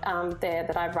blog there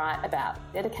that I write about,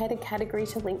 dedicated category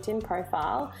to LinkedIn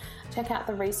profile. Check out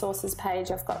the resources page.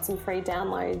 I've got some free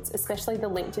downloads, especially the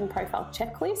LinkedIn profile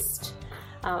checklist.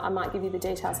 I might give you the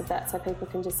details of that so people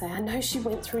can just say, I know she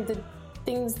went through the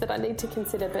things that I need to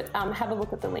consider, but have a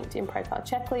look at the LinkedIn profile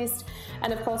checklist.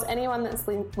 And of course, anyone that's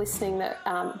listening that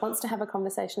wants to have a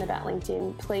conversation about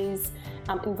LinkedIn, please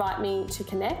invite me to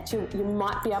connect. You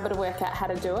might be able to work out how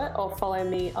to do it, or follow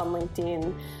me on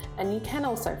LinkedIn. And you can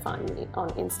also find me on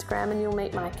Instagram, and you'll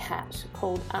meet my cat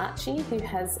called Archie, who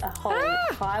has a whole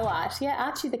highlight. Yeah,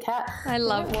 Archie the cat. I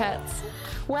love cats.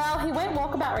 Well, he went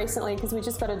walkabout recently because we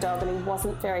just got a dog and he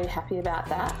wasn't very happy about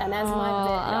that. And as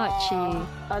Archie.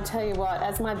 I'll tell you what,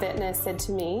 as my vet nurse said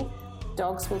to me,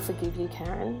 dogs will forgive you,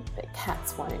 Karen, but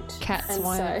cats won't. Cats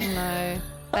won't, no.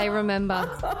 They remember.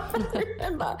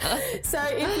 So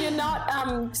if you're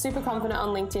not super confident on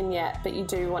LinkedIn yet, but you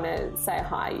do want to say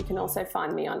hi, you can also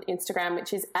find me on Instagram,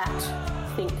 which is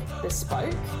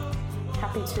 @ThinkBespoke.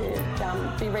 Happy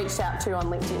to be reached out to on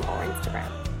LinkedIn or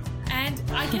Instagram. And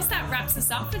I guess that wraps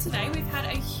us up for today. We've had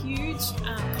a huge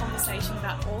conversation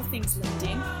about all things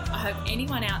LinkedIn. I hope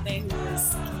anyone out there who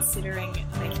is considering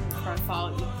making a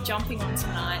profile, you're jumping on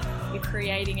tonight, you're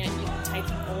creating it, you're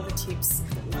taking all the tips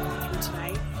that we've gone through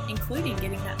today, including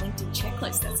getting that LinkedIn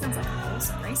checklist. That sounds like an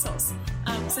awesome resource.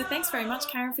 So thanks very much,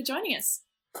 Karen, for joining us.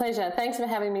 Pleasure. Thanks for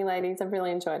having me, ladies. I've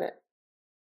really enjoyed it.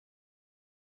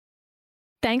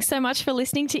 Thanks so much for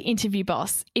listening to Interview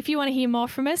Boss. If you want to hear more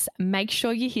from us, make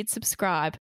sure you hit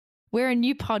subscribe. We're a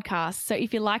new podcast, so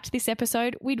if you liked this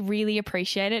episode, we'd really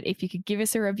appreciate it if you could give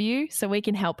us a review so we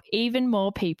can help even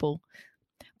more people.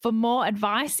 For more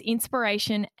advice,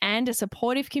 inspiration, and a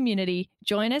supportive community,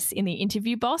 join us in the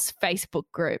Interview Boss Facebook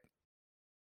group.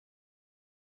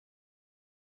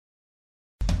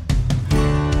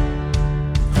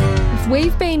 If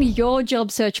we've been your job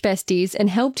search besties and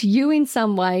helped you in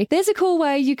some way, there's a cool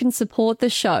way you can support the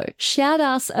show. Shout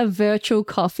us a virtual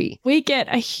coffee. We get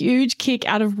a huge kick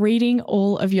out of reading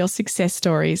all of your success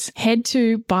stories. Head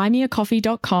to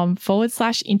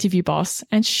buymeacoffee.com/interviewboss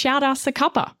and shout us a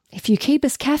cuppa. If you keep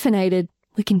us caffeinated,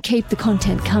 we can keep the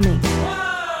content coming.